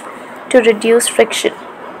plates to reduce friction.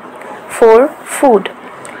 4. Food.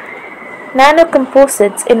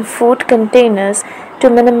 Nanocomposites in food containers to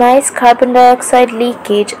minimize carbon dioxide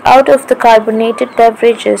leakage out of the carbonated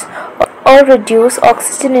beverages or reduce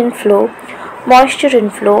oxygen inflow, moisture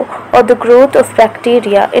inflow, or the growth of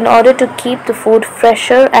bacteria in order to keep the food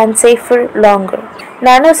fresher and safer longer.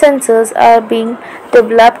 Nanosensors are being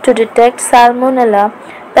developed to detect salmonella,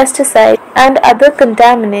 pesticides, and other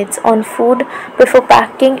contaminants on food before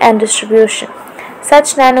packing and distribution.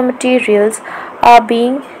 Such nanomaterials are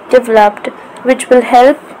being developed which will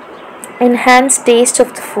help enhance taste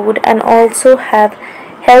of the food and also have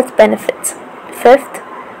health benefits. Fifth,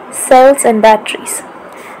 cells and batteries.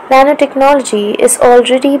 Nanotechnology is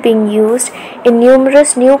already being used in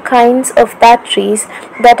numerous new kinds of batteries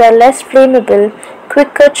that are less flammable,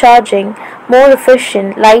 quicker charging, more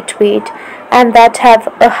efficient, lightweight, and that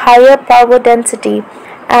have a higher power density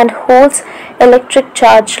and holds electric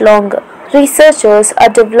charge longer. Researchers are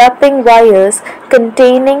developing wires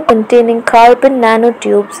containing carbon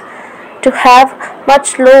nanotubes to have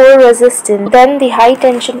much lower resistance than the high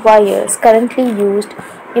tension wires currently used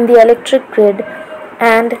in the electric grid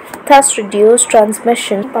and thus reduce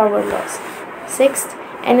transmission power loss. Sixth,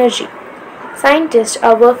 energy. Scientists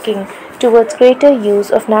are working towards greater use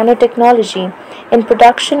of nanotechnology in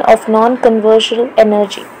production of non-conversion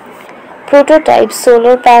energy. Prototype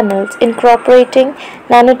solar panels incorporating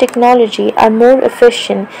nanotechnology are more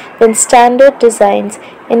efficient than standard designs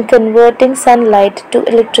in converting sunlight to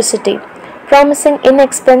electricity, promising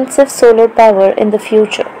inexpensive solar power in the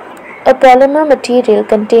future. A polymer material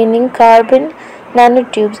containing carbon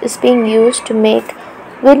nanotubes is being used to make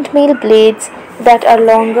windmill blades that are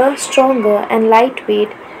longer, stronger, and lightweight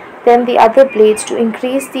than the other blades to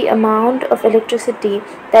increase the amount of electricity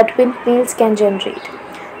that windmills can generate.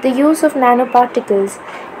 The use of nanoparticles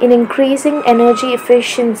in increasing energy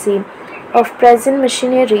efficiency of present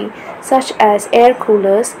machinery such as air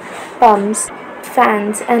coolers, pumps,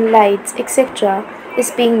 fans, and lights, etc., is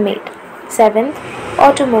being made. 7th,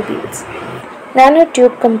 automobiles.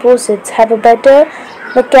 Nanotube composites have a better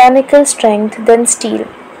mechanical strength than steel.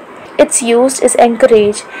 Its use is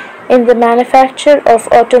encouraged in the manufacture of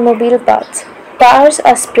automobile parts. Tires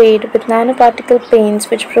are sprayed with nanoparticle paints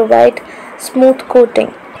which provide smooth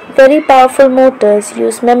coating. Very powerful motors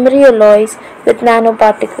use memory alloys with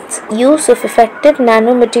nanoparticles. Use of effective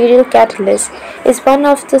nanomaterial catalysts is one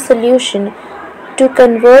of the solutions to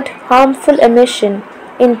convert harmful emission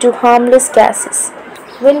into harmless gases.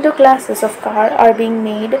 Window glasses of car are being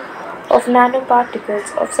made of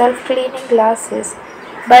nanoparticles of self-cleaning glasses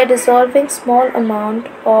by dissolving small amount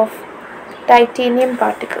of titanium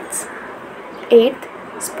particles. 8th,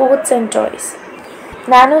 sports and toys.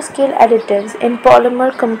 Nanoscale additives in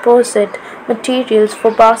polymer composite materials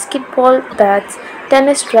for basketball bats,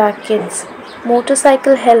 tennis rackets,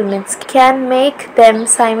 motorcycle helmets can make them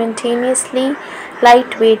simultaneously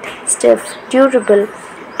lightweight, stiff, durable,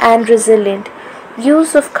 and resilient.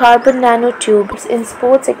 Use of carbon nanotubes in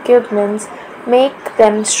sports equipment make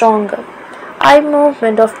them stronger. Eye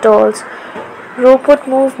movement of dolls, robot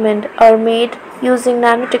movement are made using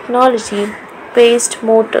nanotechnology based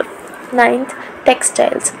motor. Ninth,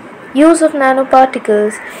 textiles. Use of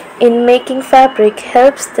nanoparticles in making fabric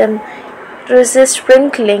helps them resist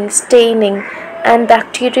wrinkling, staining, and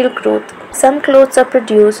bacterial growth. Some clothes are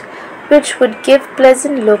produced which would give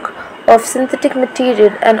pleasant look of synthetic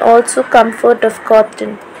material and also comfort of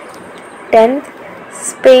cotton. 10th,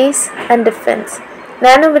 space and defense.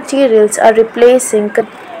 Nanomaterials are replacing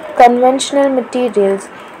conventional materials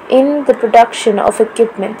in the production of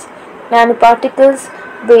equipment. Nanoparticles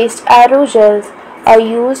based aerogels are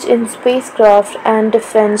used in spacecraft and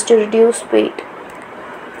defense to reduce weight.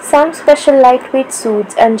 Some special lightweight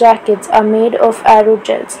suits and jackets are made of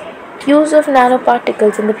aerogels. Use of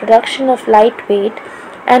nanoparticles in the production of lightweight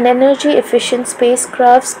and energy efficient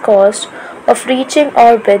spacecraft's cost of reaching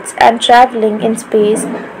orbits and traveling in space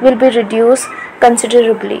will be reduced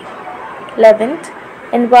considerably. 11th,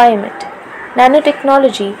 environment.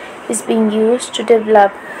 Nanotechnology is being used to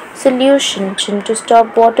develop solutions to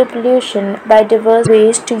stop water pollution by diverse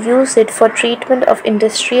ways to use it for treatment of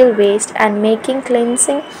industrial waste and making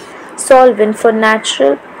cleansing solvent for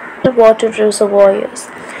natural water reservoirs.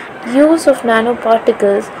 Use of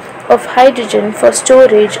nanoparticles of hydrogen for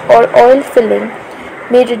storage or oil filling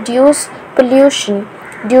may reduce pollution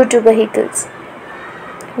due to vehicles.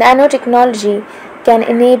 Nanotechnology can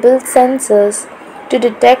enable sensors to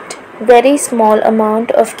detect very small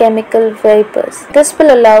amount of chemical vapors. This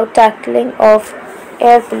will allow tackling of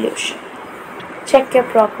air pollution. Check your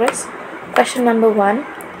progress. Question number 1.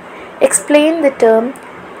 Explain the term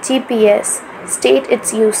GPS. State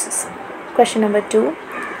its uses. Question number 2.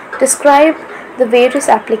 Describe the various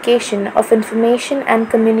application of information and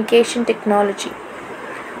communication technology.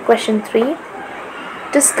 Question 3.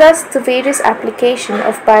 Discuss the various application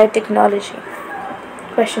of biotechnology.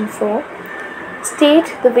 Question 4.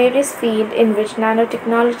 State the various fields in which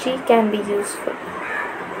nanotechnology can be useful.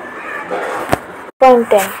 Point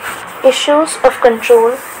 10. Issues of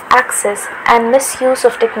control, access, and misuse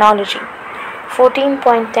of technology.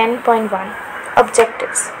 14.10.1.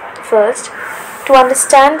 Objectives. First, to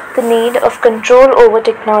understand the need of control over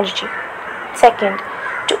technology. Second,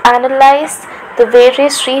 to analyze the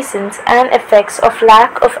various reasons and effects of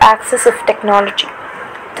lack of access of technology.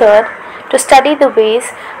 Third, to study the ways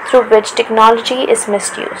through which technology is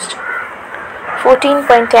misused.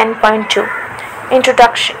 14.10.2.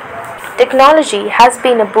 Introduction. Technology has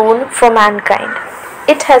been a boon for mankind.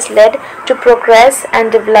 It has led to progress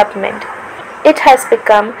and development. It has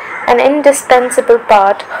become an indispensable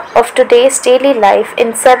part of today's daily life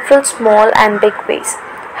in several small and big ways.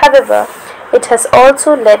 However, it has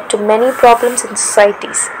also led to many problems in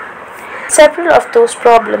societies. Several of those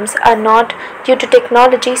problems are not due to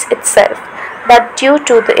technologies itself, but due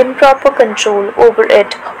to the improper control over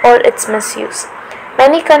it or its misuse.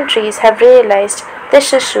 Many countries have realized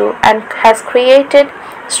this issue and has created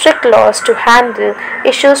strict laws to handle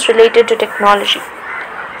issues related to technology.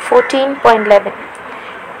 14.11.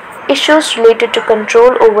 Issues related to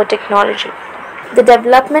control over technology. The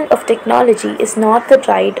development of technology is not the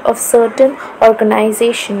right of certain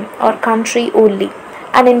organization or country only.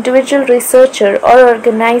 An individual researcher or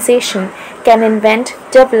organization can invent,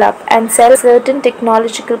 develop, and sell certain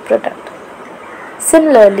technological product.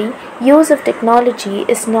 Similarly, use of technology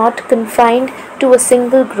is not confined to a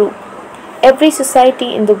single group. Every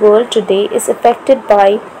society in the world today is affected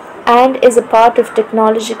by and is a part of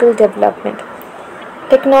technological development.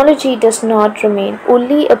 Technology does not remain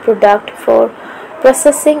only a product for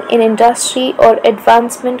processing in industry or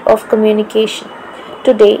advancement of communication.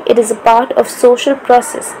 Today, it is a part of social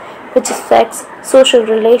process which affects social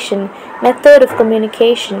relation, method of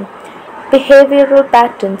communication, behavioral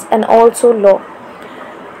patterns, and also law.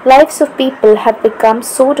 Lives of people have become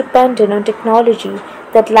so dependent on technology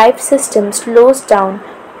that life system slows down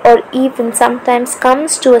or even sometimes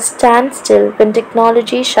comes to a standstill when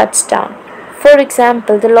technology shuts down. For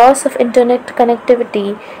example, the loss of internet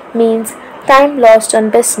connectivity means time lost on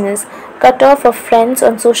business, cut off of friends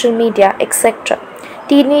on social media, etc.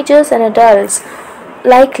 Teenagers and adults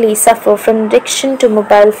likely suffer from addiction to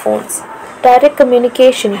mobile phones. Direct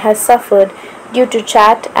communication has suffered due to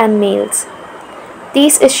chat and mails.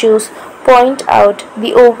 These issues point out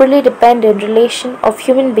the overly dependent relation of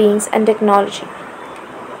human beings and technology.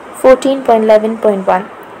 14.11.1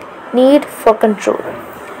 Need for control.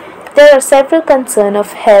 There are several concerns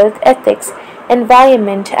of health, ethics,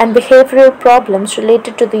 environment, and behavioral problems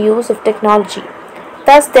related to the use of technology.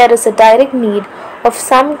 Thus, there is a direct need of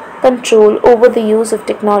some control over the use of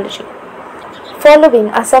technology.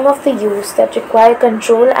 Following are some of the use that require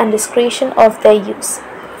control and discretion of their use.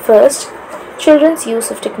 First, children's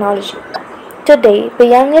use of technology. Today, the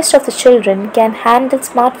youngest of the children can handle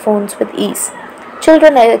smartphones with ease.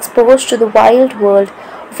 Children are exposed to the wild world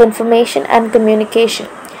of information and communication.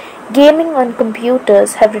 Gaming on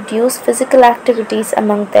computers have reduced physical activities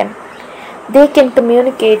among them. They can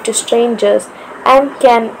communicate to strangers and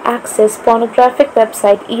can access pornographic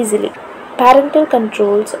websites easily. Parental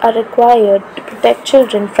controls are required to protect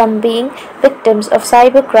children from being victims of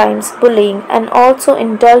cybercrimes, bullying, and also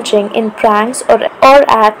indulging in pranks or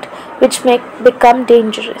acts which may become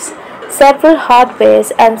dangerous. Several hardware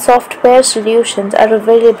and software solutions are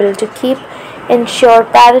available to ensure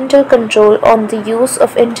parental control on the use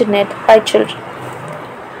of internet by children.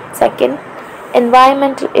 Second,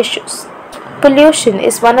 environmental issues. Pollution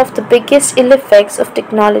is one of the biggest ill effects of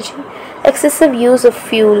technology. Excessive use of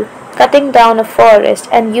fuel, cutting down a forest,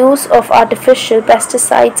 and use of artificial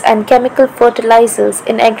pesticides and chemical fertilizers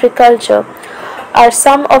in agriculture are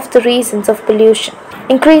some of the reasons of pollution.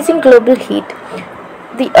 Increasing global heat.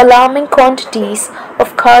 The alarming quantities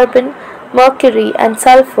of carbon, mercury, and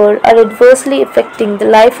sulfur are adversely affecting the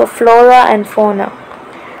life of flora and fauna.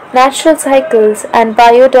 Natural cycles and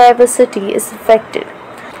biodiversity is affected.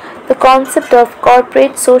 The concept of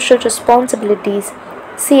corporate social responsibilities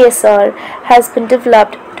 (CSR) has been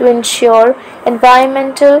developed to ensure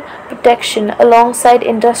environmental protection alongside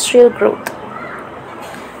industrial growth.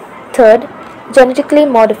 Third, genetically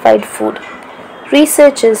modified food.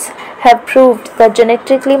 Researchers have proved that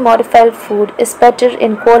genetically modified food is better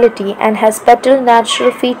in quality and has better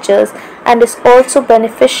natural features and is also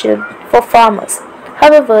beneficial for farmers.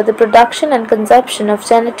 However, the production and consumption of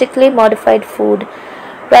genetically modified food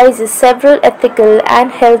raises several ethical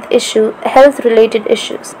and health-related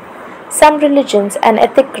issues. Some religions and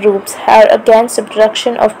ethnic groups are against the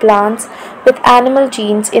production of plants with animal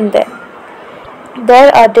genes in them.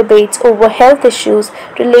 There are debates over health issues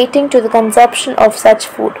relating to the consumption of such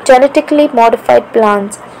food. Genetically modified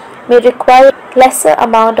plants may require lesser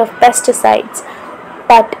amount of pesticides,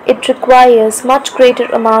 but it requires much greater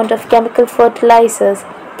amount of chemical fertilizers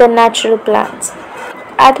than natural plants.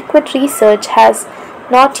 Adequate research has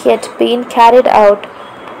not yet been carried out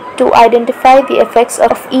to identify the effects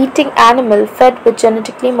of eating animal fed with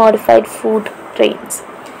genetically modified food grains.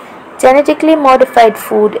 Genetically modified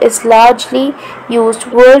food is largely used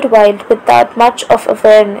worldwide without much of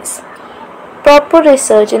awareness. Proper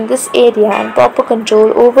research in this area and proper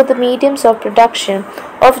control over the mediums of production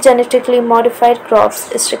of genetically modified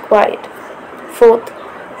crops is required. Fourth,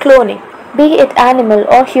 cloning. Be it animal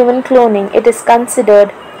or human cloning, it is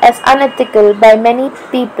considered as unethical by many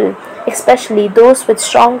people, especially those with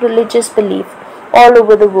strong religious belief all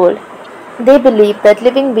over the world. They believe that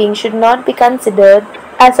living beings should not be considered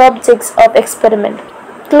as objects of experiment.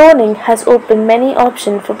 Cloning has opened many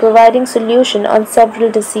options for providing solution on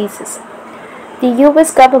several diseases. The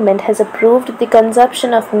US government has approved the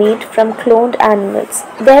consumption of meat from cloned animals.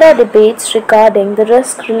 There are debates regarding the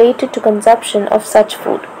risk related to consumption of such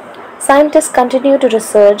food. Scientists continue to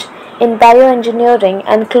research in bioengineering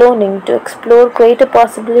and cloning to explore greater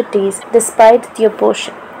possibilities despite the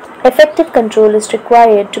opposition. Effective control is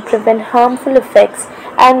required to prevent harmful effects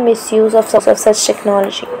and misuse of such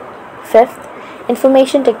technology. Fifth,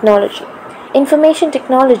 information technology. Information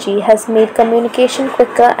technology has made communication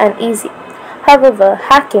quicker and easy. However,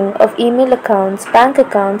 hacking of email accounts, bank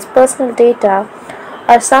accounts, personal data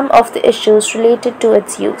are some of the issues related to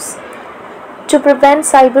its use. To prevent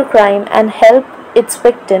cybercrime and help its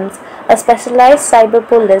victims, a specialized cyber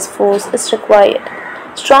police force is required.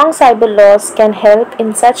 Strong cyber laws can help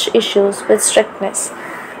in such issues with strictness.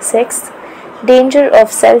 Sixth, danger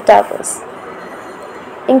of cell towers.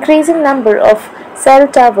 Increasing number of cell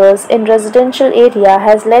towers in residential area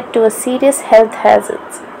has led to a serious health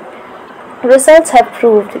hazards. Results have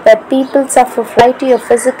proved that people suffer from a variety of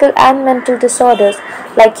physical and mental disorders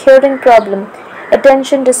like hearing problem,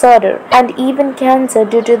 attention disorder, and even cancer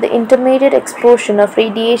due to the intermediate exposure of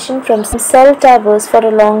radiation from cell towers for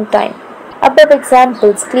a long time. Above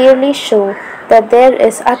examples clearly show that there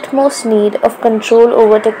is utmost need of control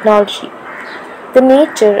over technology. The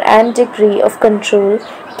nature and degree of control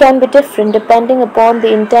can be different depending upon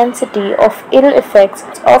the intensity of ill effects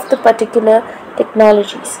of the particular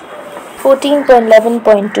technologies.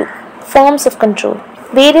 14.11.2 Forms of control.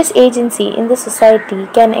 Various agencies in the society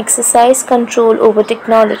can exercise control over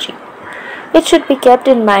technology. It should be kept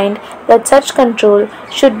in mind that such control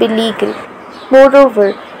should be legal.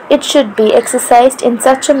 Moreover, it should be exercised in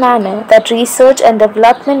such a manner that research and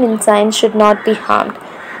development in science should not be harmed.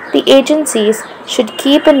 The agencies should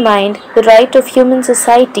keep in mind the right of human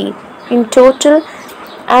society in total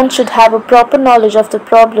and should have a proper knowledge of the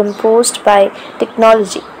problem posed by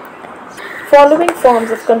technology. Following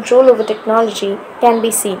forms of control over technology can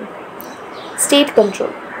be seen. State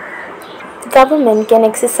control. The government can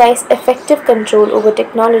exercise effective control over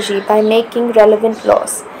technology by making relevant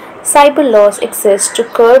laws. Cyber laws exist to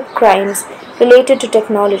curb crimes related to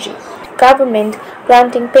technology. Government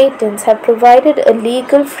granting patents have provided a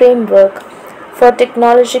legal framework for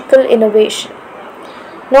technological innovation.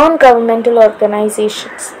 Non-governmental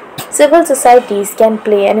organizations. Civil societies can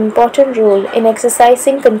play an important role in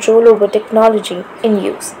exercising control over technology in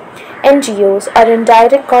use. NGOs are in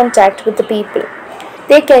direct contact with the people.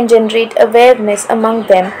 They can generate awareness among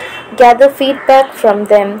them, gather feedback from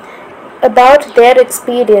them about their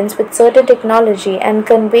experience with certain technology, and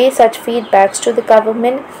convey such feedbacks to the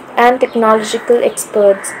government and technological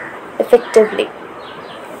experts effectively.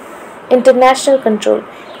 International control.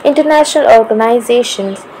 International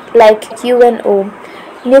organizations like UNO,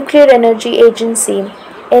 Nuclear Energy Agency,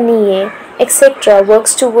 NEA, etc.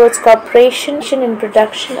 works towards cooperation in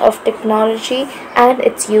production of technology and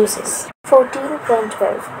its uses.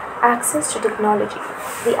 14.12 Access to technology.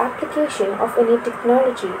 The application of any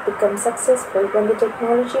technology becomes successful when the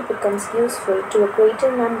technology becomes useful to a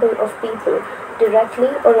greater number of people, directly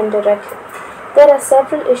or indirectly. There are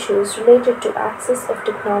several issues related to access of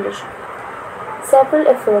technology. Several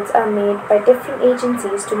efforts are made by different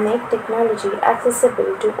agencies to make technology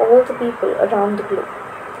accessible to all the people around the globe.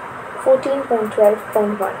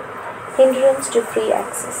 14.12.1 Hindrance to free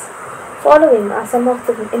access. Following are some of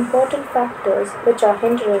the important factors which are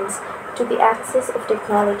hindrance to the access of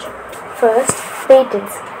technology. First,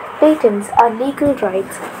 patents. Patents are legal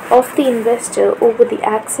rights of the investor over the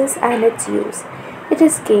access and its use. It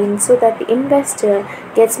is gained so that the investor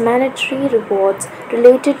gets monetary rewards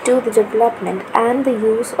related to the development and the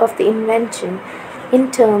use of the invention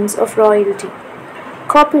in terms of royalty.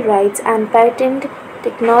 Copyrights and patent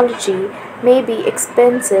technology may be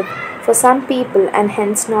expensive for some people and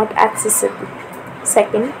hence not accessible.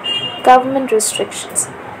 Second, government restrictions.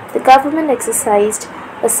 The government exercised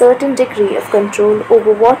a certain degree of control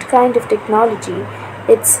over what kind of technology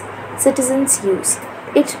its citizens use.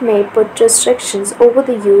 It may put restrictions over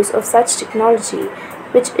the use of such technology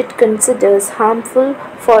which it considers harmful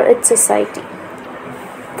for its society.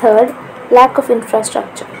 Third, lack of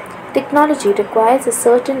infrastructure. Technology requires a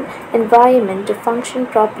certain environment to function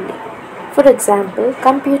properly. For example,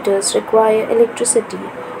 computers require electricity,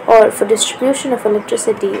 or for distribution of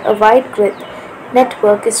electricity, a wide grid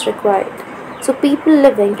network is required. So people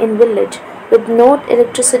living in village with no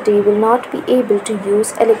electricity will not be able to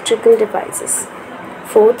use electrical devices.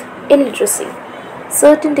 Fourth, illiteracy.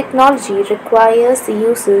 Certain technology requires the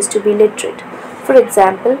users to be literate. For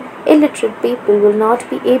example, illiterate people will not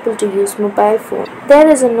be able to use mobile phones. There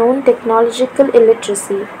is a known technological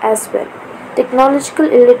illiteracy as well. Technological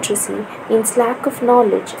illiteracy means lack of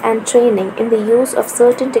knowledge and training in the use of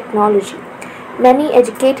certain technology. Many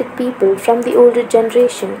educated people from the older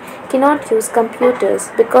generation cannot use computers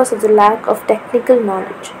because of the lack of technical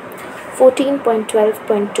knowledge.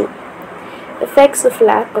 14.12.2 Effects of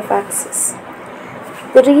lack of access.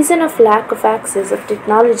 The reason of lack of access of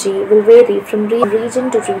technology will vary from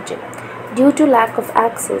region to region. Due to lack of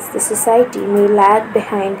access, the society may lag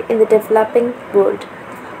behind in the developing world.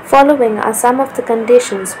 Following are some of the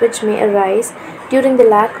conditions which may arise during the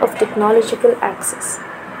lack of technological access.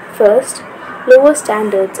 First, lower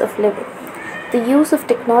standards of living. The use of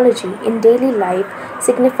technology in daily life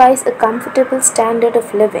signifies a comfortable standard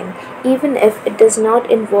of living even if it does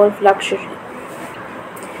not involve luxury.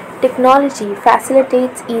 Technology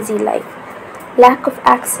facilitates easy life. Lack of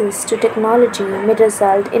access to technology may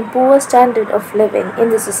result in poor standard of living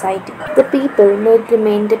in the society. The people may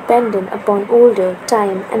remain dependent upon older,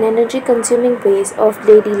 time and energy-consuming ways of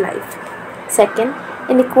daily life. Second,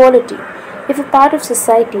 inequality. If a part of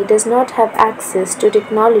society does not have access to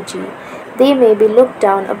technology, they may be looked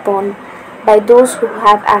down upon by those who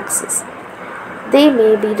have access. They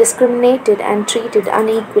may be discriminated and treated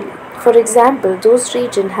unequally. For example, those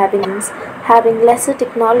regions having lesser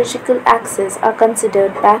technological access are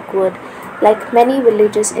considered backward, like many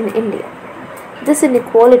villages in India. This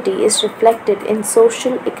inequality is reflected in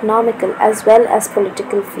social, economical as well as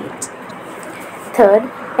political fields. Third,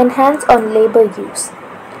 enhance on labor use.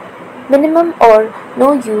 Minimum or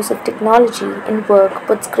no use of technology in work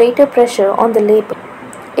puts greater pressure on the labor.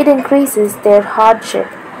 It increases their hardship,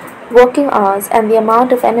 working hours, and the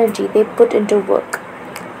amount of energy they put into work.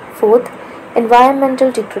 Fourth,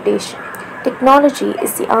 environmental degradation. Technology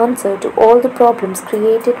is the answer to all the problems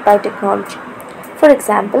created by technology. For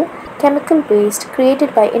example, chemical waste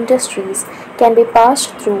created by industries can be passed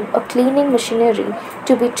through a cleaning machinery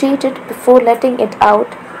to be treated before letting it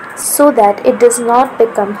out so that it does not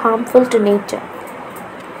become harmful to nature.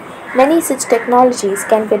 Many such technologies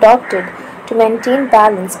can be adopted to maintain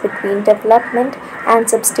balance between development and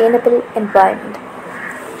sustainable environment.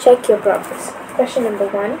 Check your progress. Question number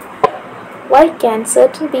 1. Why can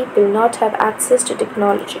certain people not have access to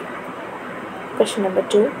technology? Question number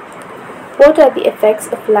 2. What are the effects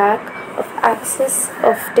of lack of access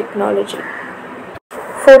of technology?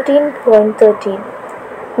 14.13.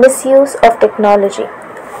 Misuse of technology.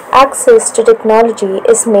 Access to technology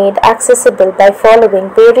is made accessible by following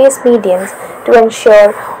various mediums to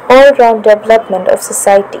ensure all-round development of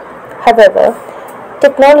society. However,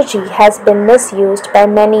 technology has been misused by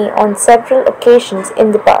many on several occasions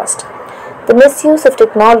in the past. The misuse of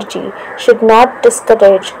technology should not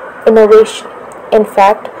discourage innovation. In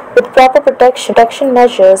fact, with proper protection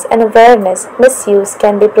measures and awareness, misuse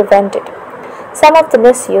can be prevented. Some of the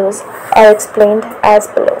misuse are explained as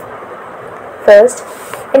below. First,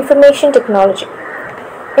 information technology.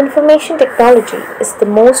 Information technology is the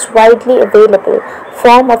most widely available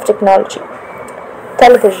form of technology.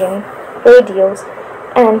 Television, radios,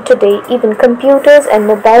 and today even computers and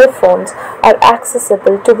mobile phones are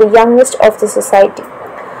accessible to the youngest of the society.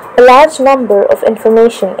 A large number of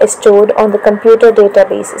information is stored on the computer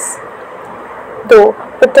databases. Though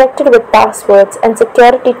protected with passwords and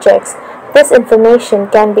security checks, this information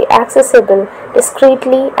can be accessible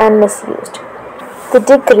discreetly and misused. The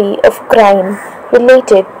degree of crime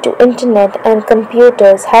related to internet and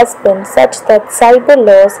computers has been such that cyber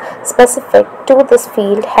laws specific to this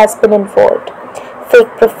field has been involved. Fake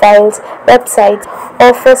profiles, websites,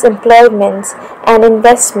 offers employments and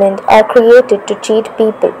investment are created to cheat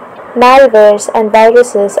people. Malwares and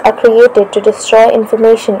viruses are created to destroy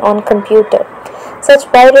information on computer. Such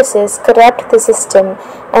viruses corrupt the system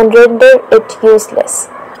and render it useless.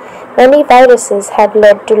 Many viruses have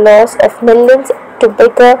led to loss of millions to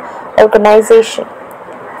bigger organizations.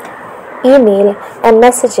 Email and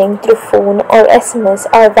messaging through phone or SMS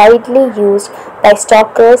are widely used by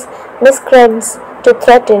stalkers, miscreants to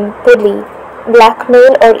threaten, bully,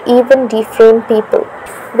 blackmail or even defame people.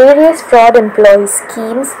 Various fraud employee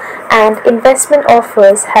schemes and investment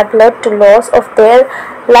offers have led to loss of their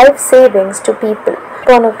life savings to people.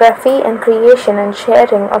 Pornography and creation and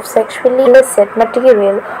sharing of sexually illicit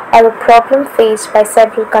material are a problem faced by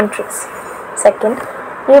several countries. Second,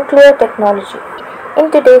 nuclear technology.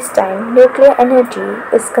 In today's time, nuclear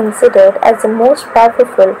energy is considered as the most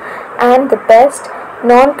powerful and the best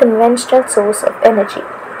non-conventional source of energy.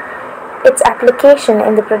 Its application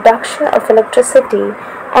in the production of electricity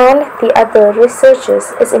and the other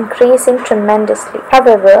researches is increasing tremendously.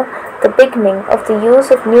 However, the beginning of the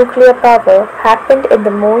use of nuclear power happened in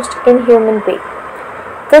the most inhuman way.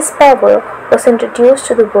 This power was introduced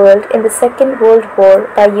to the world in the Second World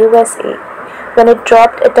War by USA when it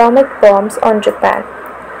dropped atomic bombs on Japan.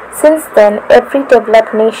 Since then, every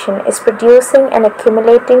developed nation is producing and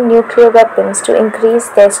accumulating nuclear weapons to increase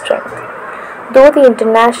their strength. Though the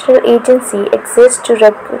international agency exists to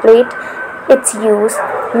regulate its use,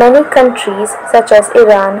 many countries such as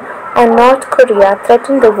Iran and North Korea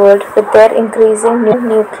threaten the world with their increasing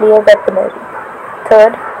nuclear weaponry.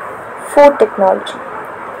 Third, food technology.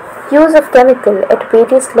 Use of chemical at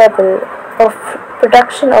various levels of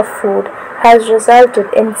production of food has resulted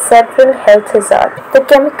in several health hazards. The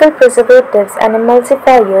chemical preservatives and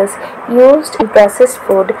emulsifiers used in processed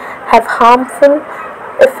food have harmful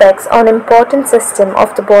effects on important systems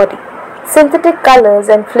of the body. Synthetic colors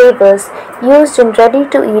and flavors used in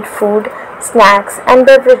ready-to-eat food, snacks, and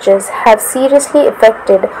beverages have seriously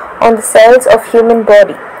affected on the cells of human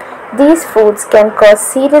body. These foods can cause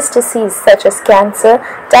serious disease such as cancer,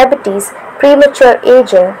 diabetes, premature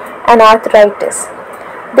aging, and arthritis.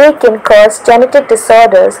 They can cause genetic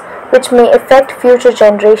disorders which may affect future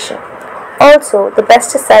generations. Also, the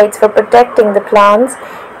pesticides for protecting the plants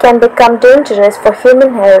can become dangerous for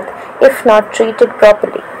human health if not treated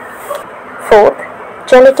properly. Fourth,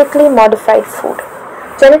 genetically modified food.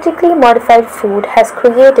 Genetically modified food has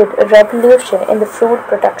created a revolution in the food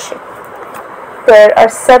production. There are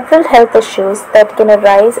several health issues that can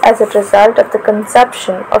arise as a result of the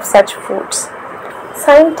consumption of such foods.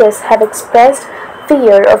 Scientists have expressed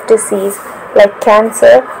fear of disease like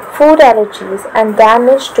cancer, food allergies and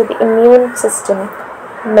damage to the immune system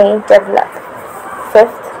may develop.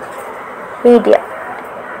 Fifth, media.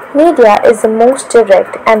 Media is the most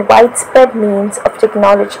direct and widespread means of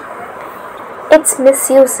technology. Its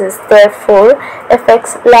misuses, therefore,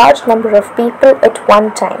 affects large number of people at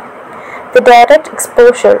one time. The direct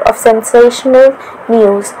exposure of sensational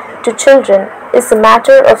news to children is a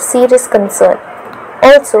matter of serious concern.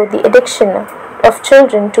 Also, the addiction of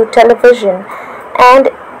children to television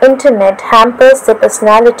and internet hampers their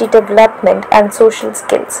personality development and social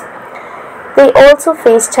skills. They also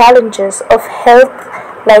face challenges of health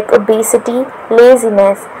like obesity,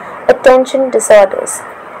 laziness, attention disorders.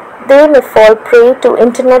 They may fall prey to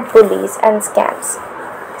internet bullies and scams.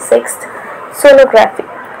 Sixth, sonography.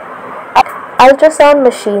 Ultrasound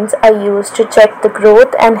machines are used to check the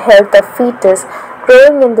growth and health of fetus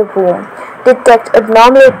growing in the womb, detect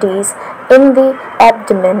abnormalities in the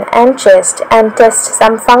abdomen and chest, and test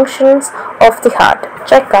some functions of the heart.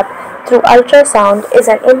 Checkup through ultrasound is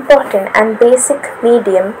an important and basic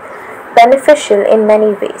medium, beneficial in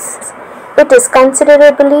many ways. It is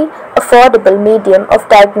considerably affordable medium of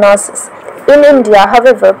diagnosis. In India,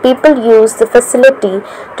 however, people use the facility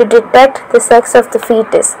to detect the sex of the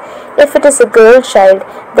fetus. If it is a girl child,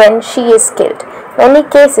 then she is killed. Many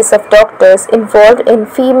cases of doctors involved in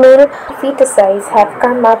female feticide have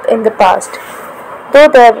come up in the past. Though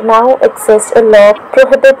there now exists a law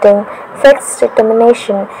prohibiting sex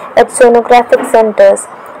determination at sonographic centers,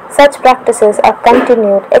 such practices are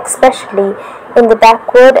continued, especially in the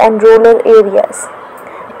backward and rural areas.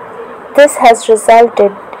 This has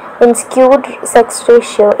resulted in skewed sex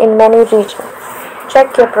ratio in many regions.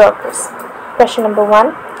 Check your progress. Question number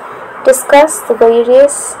 1. Discuss the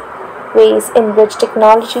various ways in which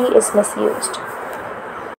technology is misused.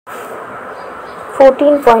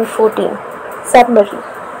 14.14 Summary.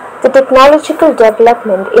 The technological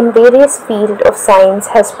development in various fields of science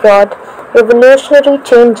has brought revolutionary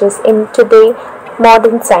changes in today's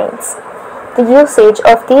modern science. The usage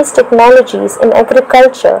of these technologies in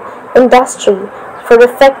agriculture, industry, for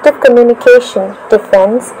effective communication,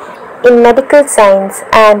 defense, in medical science,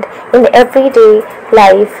 and in everyday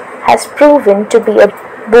life has proven to be a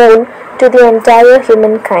boon to the entire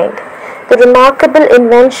humankind. The remarkable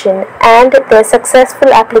invention and their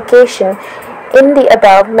successful application in the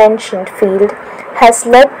above mentioned field has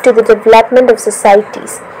led to the development of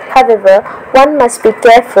societies. However, one must be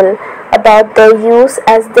careful about their use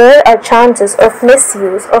as there are chances of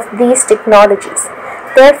misuse of these technologies.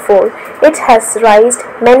 Therefore, it has raised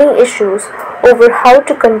many issues over how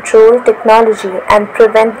to control technology and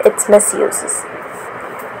prevent its misuses.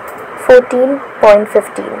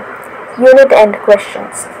 14.15 Unit End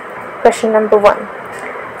Questions. Question number 1.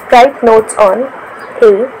 Write notes on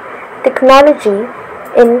A. Technology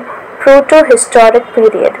in proto-historic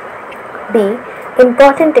period. B.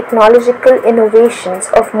 Important technological innovations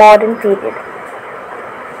of modern period.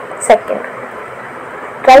 Second,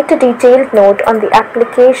 write a detailed note on the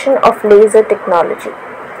application of laser technology.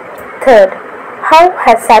 Third, how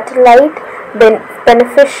has satellite been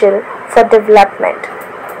beneficial for development?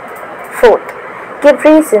 Fourth, give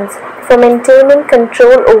reasons for maintaining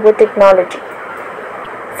control over technology.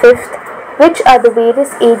 Fifth, which are the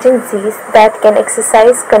various agencies that can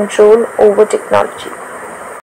exercise control over technology?